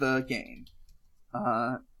spirit of the game.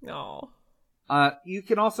 You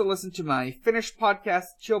can also listen to my finished podcast,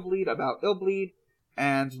 Chill Bleed, about Illbleed,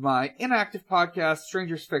 and my inactive podcast,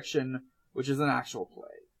 Strangers Fiction, which is an actual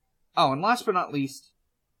play. Oh, and last but not least,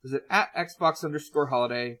 visit at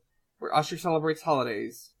Xbox_holiday, where Usher celebrates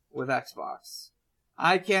holidays with Xbox.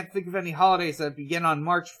 I can't think of any holidays that begin on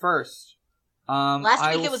March 1st.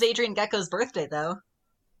 Last week it was Adrian Gecko's birthday, though.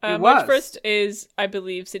 March 1st is, I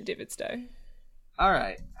believe, St. David's Day.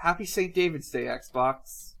 Alright. Happy St. David's Day,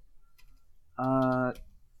 Xbox.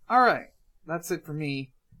 Alright. That's it for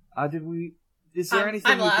me. Is there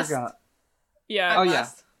anything we forgot? Yeah. Oh, yeah.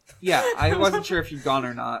 Yeah, I wasn't sure if you'd gone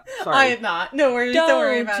or not. Sorry. I have not. No worries. Don't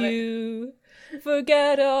worry about it. Don't you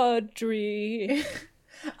forget Audrey.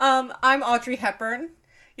 I'm Audrey Hepburn.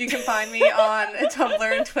 You can find me on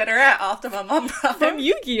Tumblr and Twitter at Optimum on Prime. From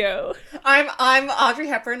Yu-Gi-Oh! I'm Audrey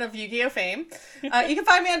Hepburn of Yu-Gi-Oh! Fame. You can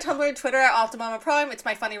find me on Tumblr and Twitter at Optimum on Prime. It's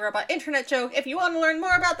my funny robot internet joke. If you want to learn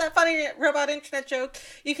more about that funny robot internet joke,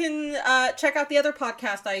 you can check out the other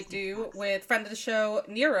podcast I do with friend of the show,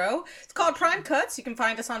 Nero. It's called Prime Cuts. You can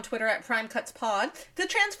find us on Twitter at Prime Cuts Pod. The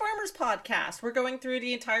Transformers podcast. We're going through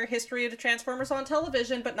the entire history of the Transformers on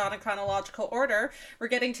television, but not in chronological order. We're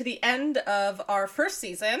getting to the end of our first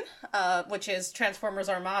season, which is Transformers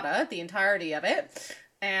Armada, the entirety of it.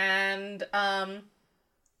 And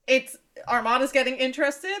Armada's getting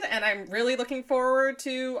interested, and I'm really looking forward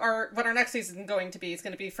to what our next season is going to be. It's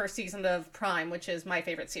going to be first season of Prime, which is my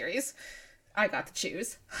favorite series. I got to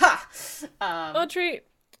choose. Ha! Audrey,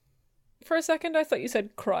 for a second I thought you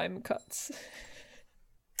said Crime Cuts.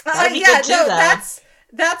 That's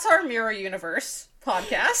our Mirror Universe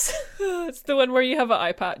podcast. It's the one where you have an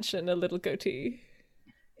eye patch and a little goatee.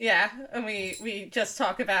 Yeah, and we just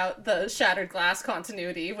talk about the Shattered Glass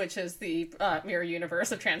continuity, which is the mirror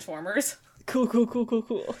universe of Transformers.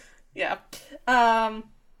 Cool. Yeah. And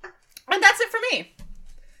that's it for me.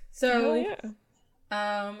 So,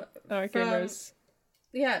 Alright, gamers.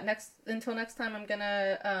 Yeah, until next time, I'm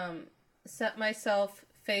gonna set myself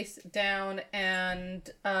face down and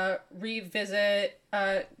revisit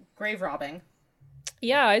grave robbing.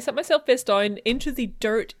 Yeah, I set myself face down into the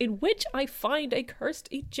dirt in which I find a cursed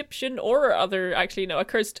Egyptian a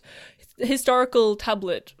cursed historical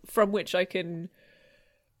tablet from which I can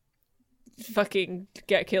fucking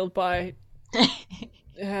get killed by.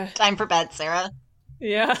 Time for bed, Sarah.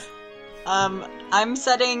 Yeah. I'm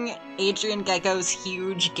setting Adrian Gecko's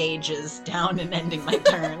huge gauges down and ending my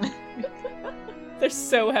turn. They're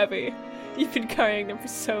so heavy. You've been carrying them for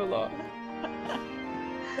so long.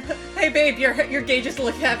 Hey babe, your gauges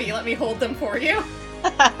look heavy. Let me hold them for you.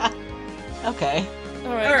 Okay.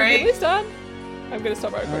 Alright. Is done? I'm gonna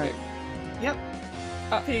stop recording. Yep.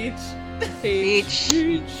 Peach. Peach.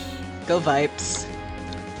 Go Vipes.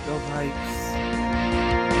 Go Vipes.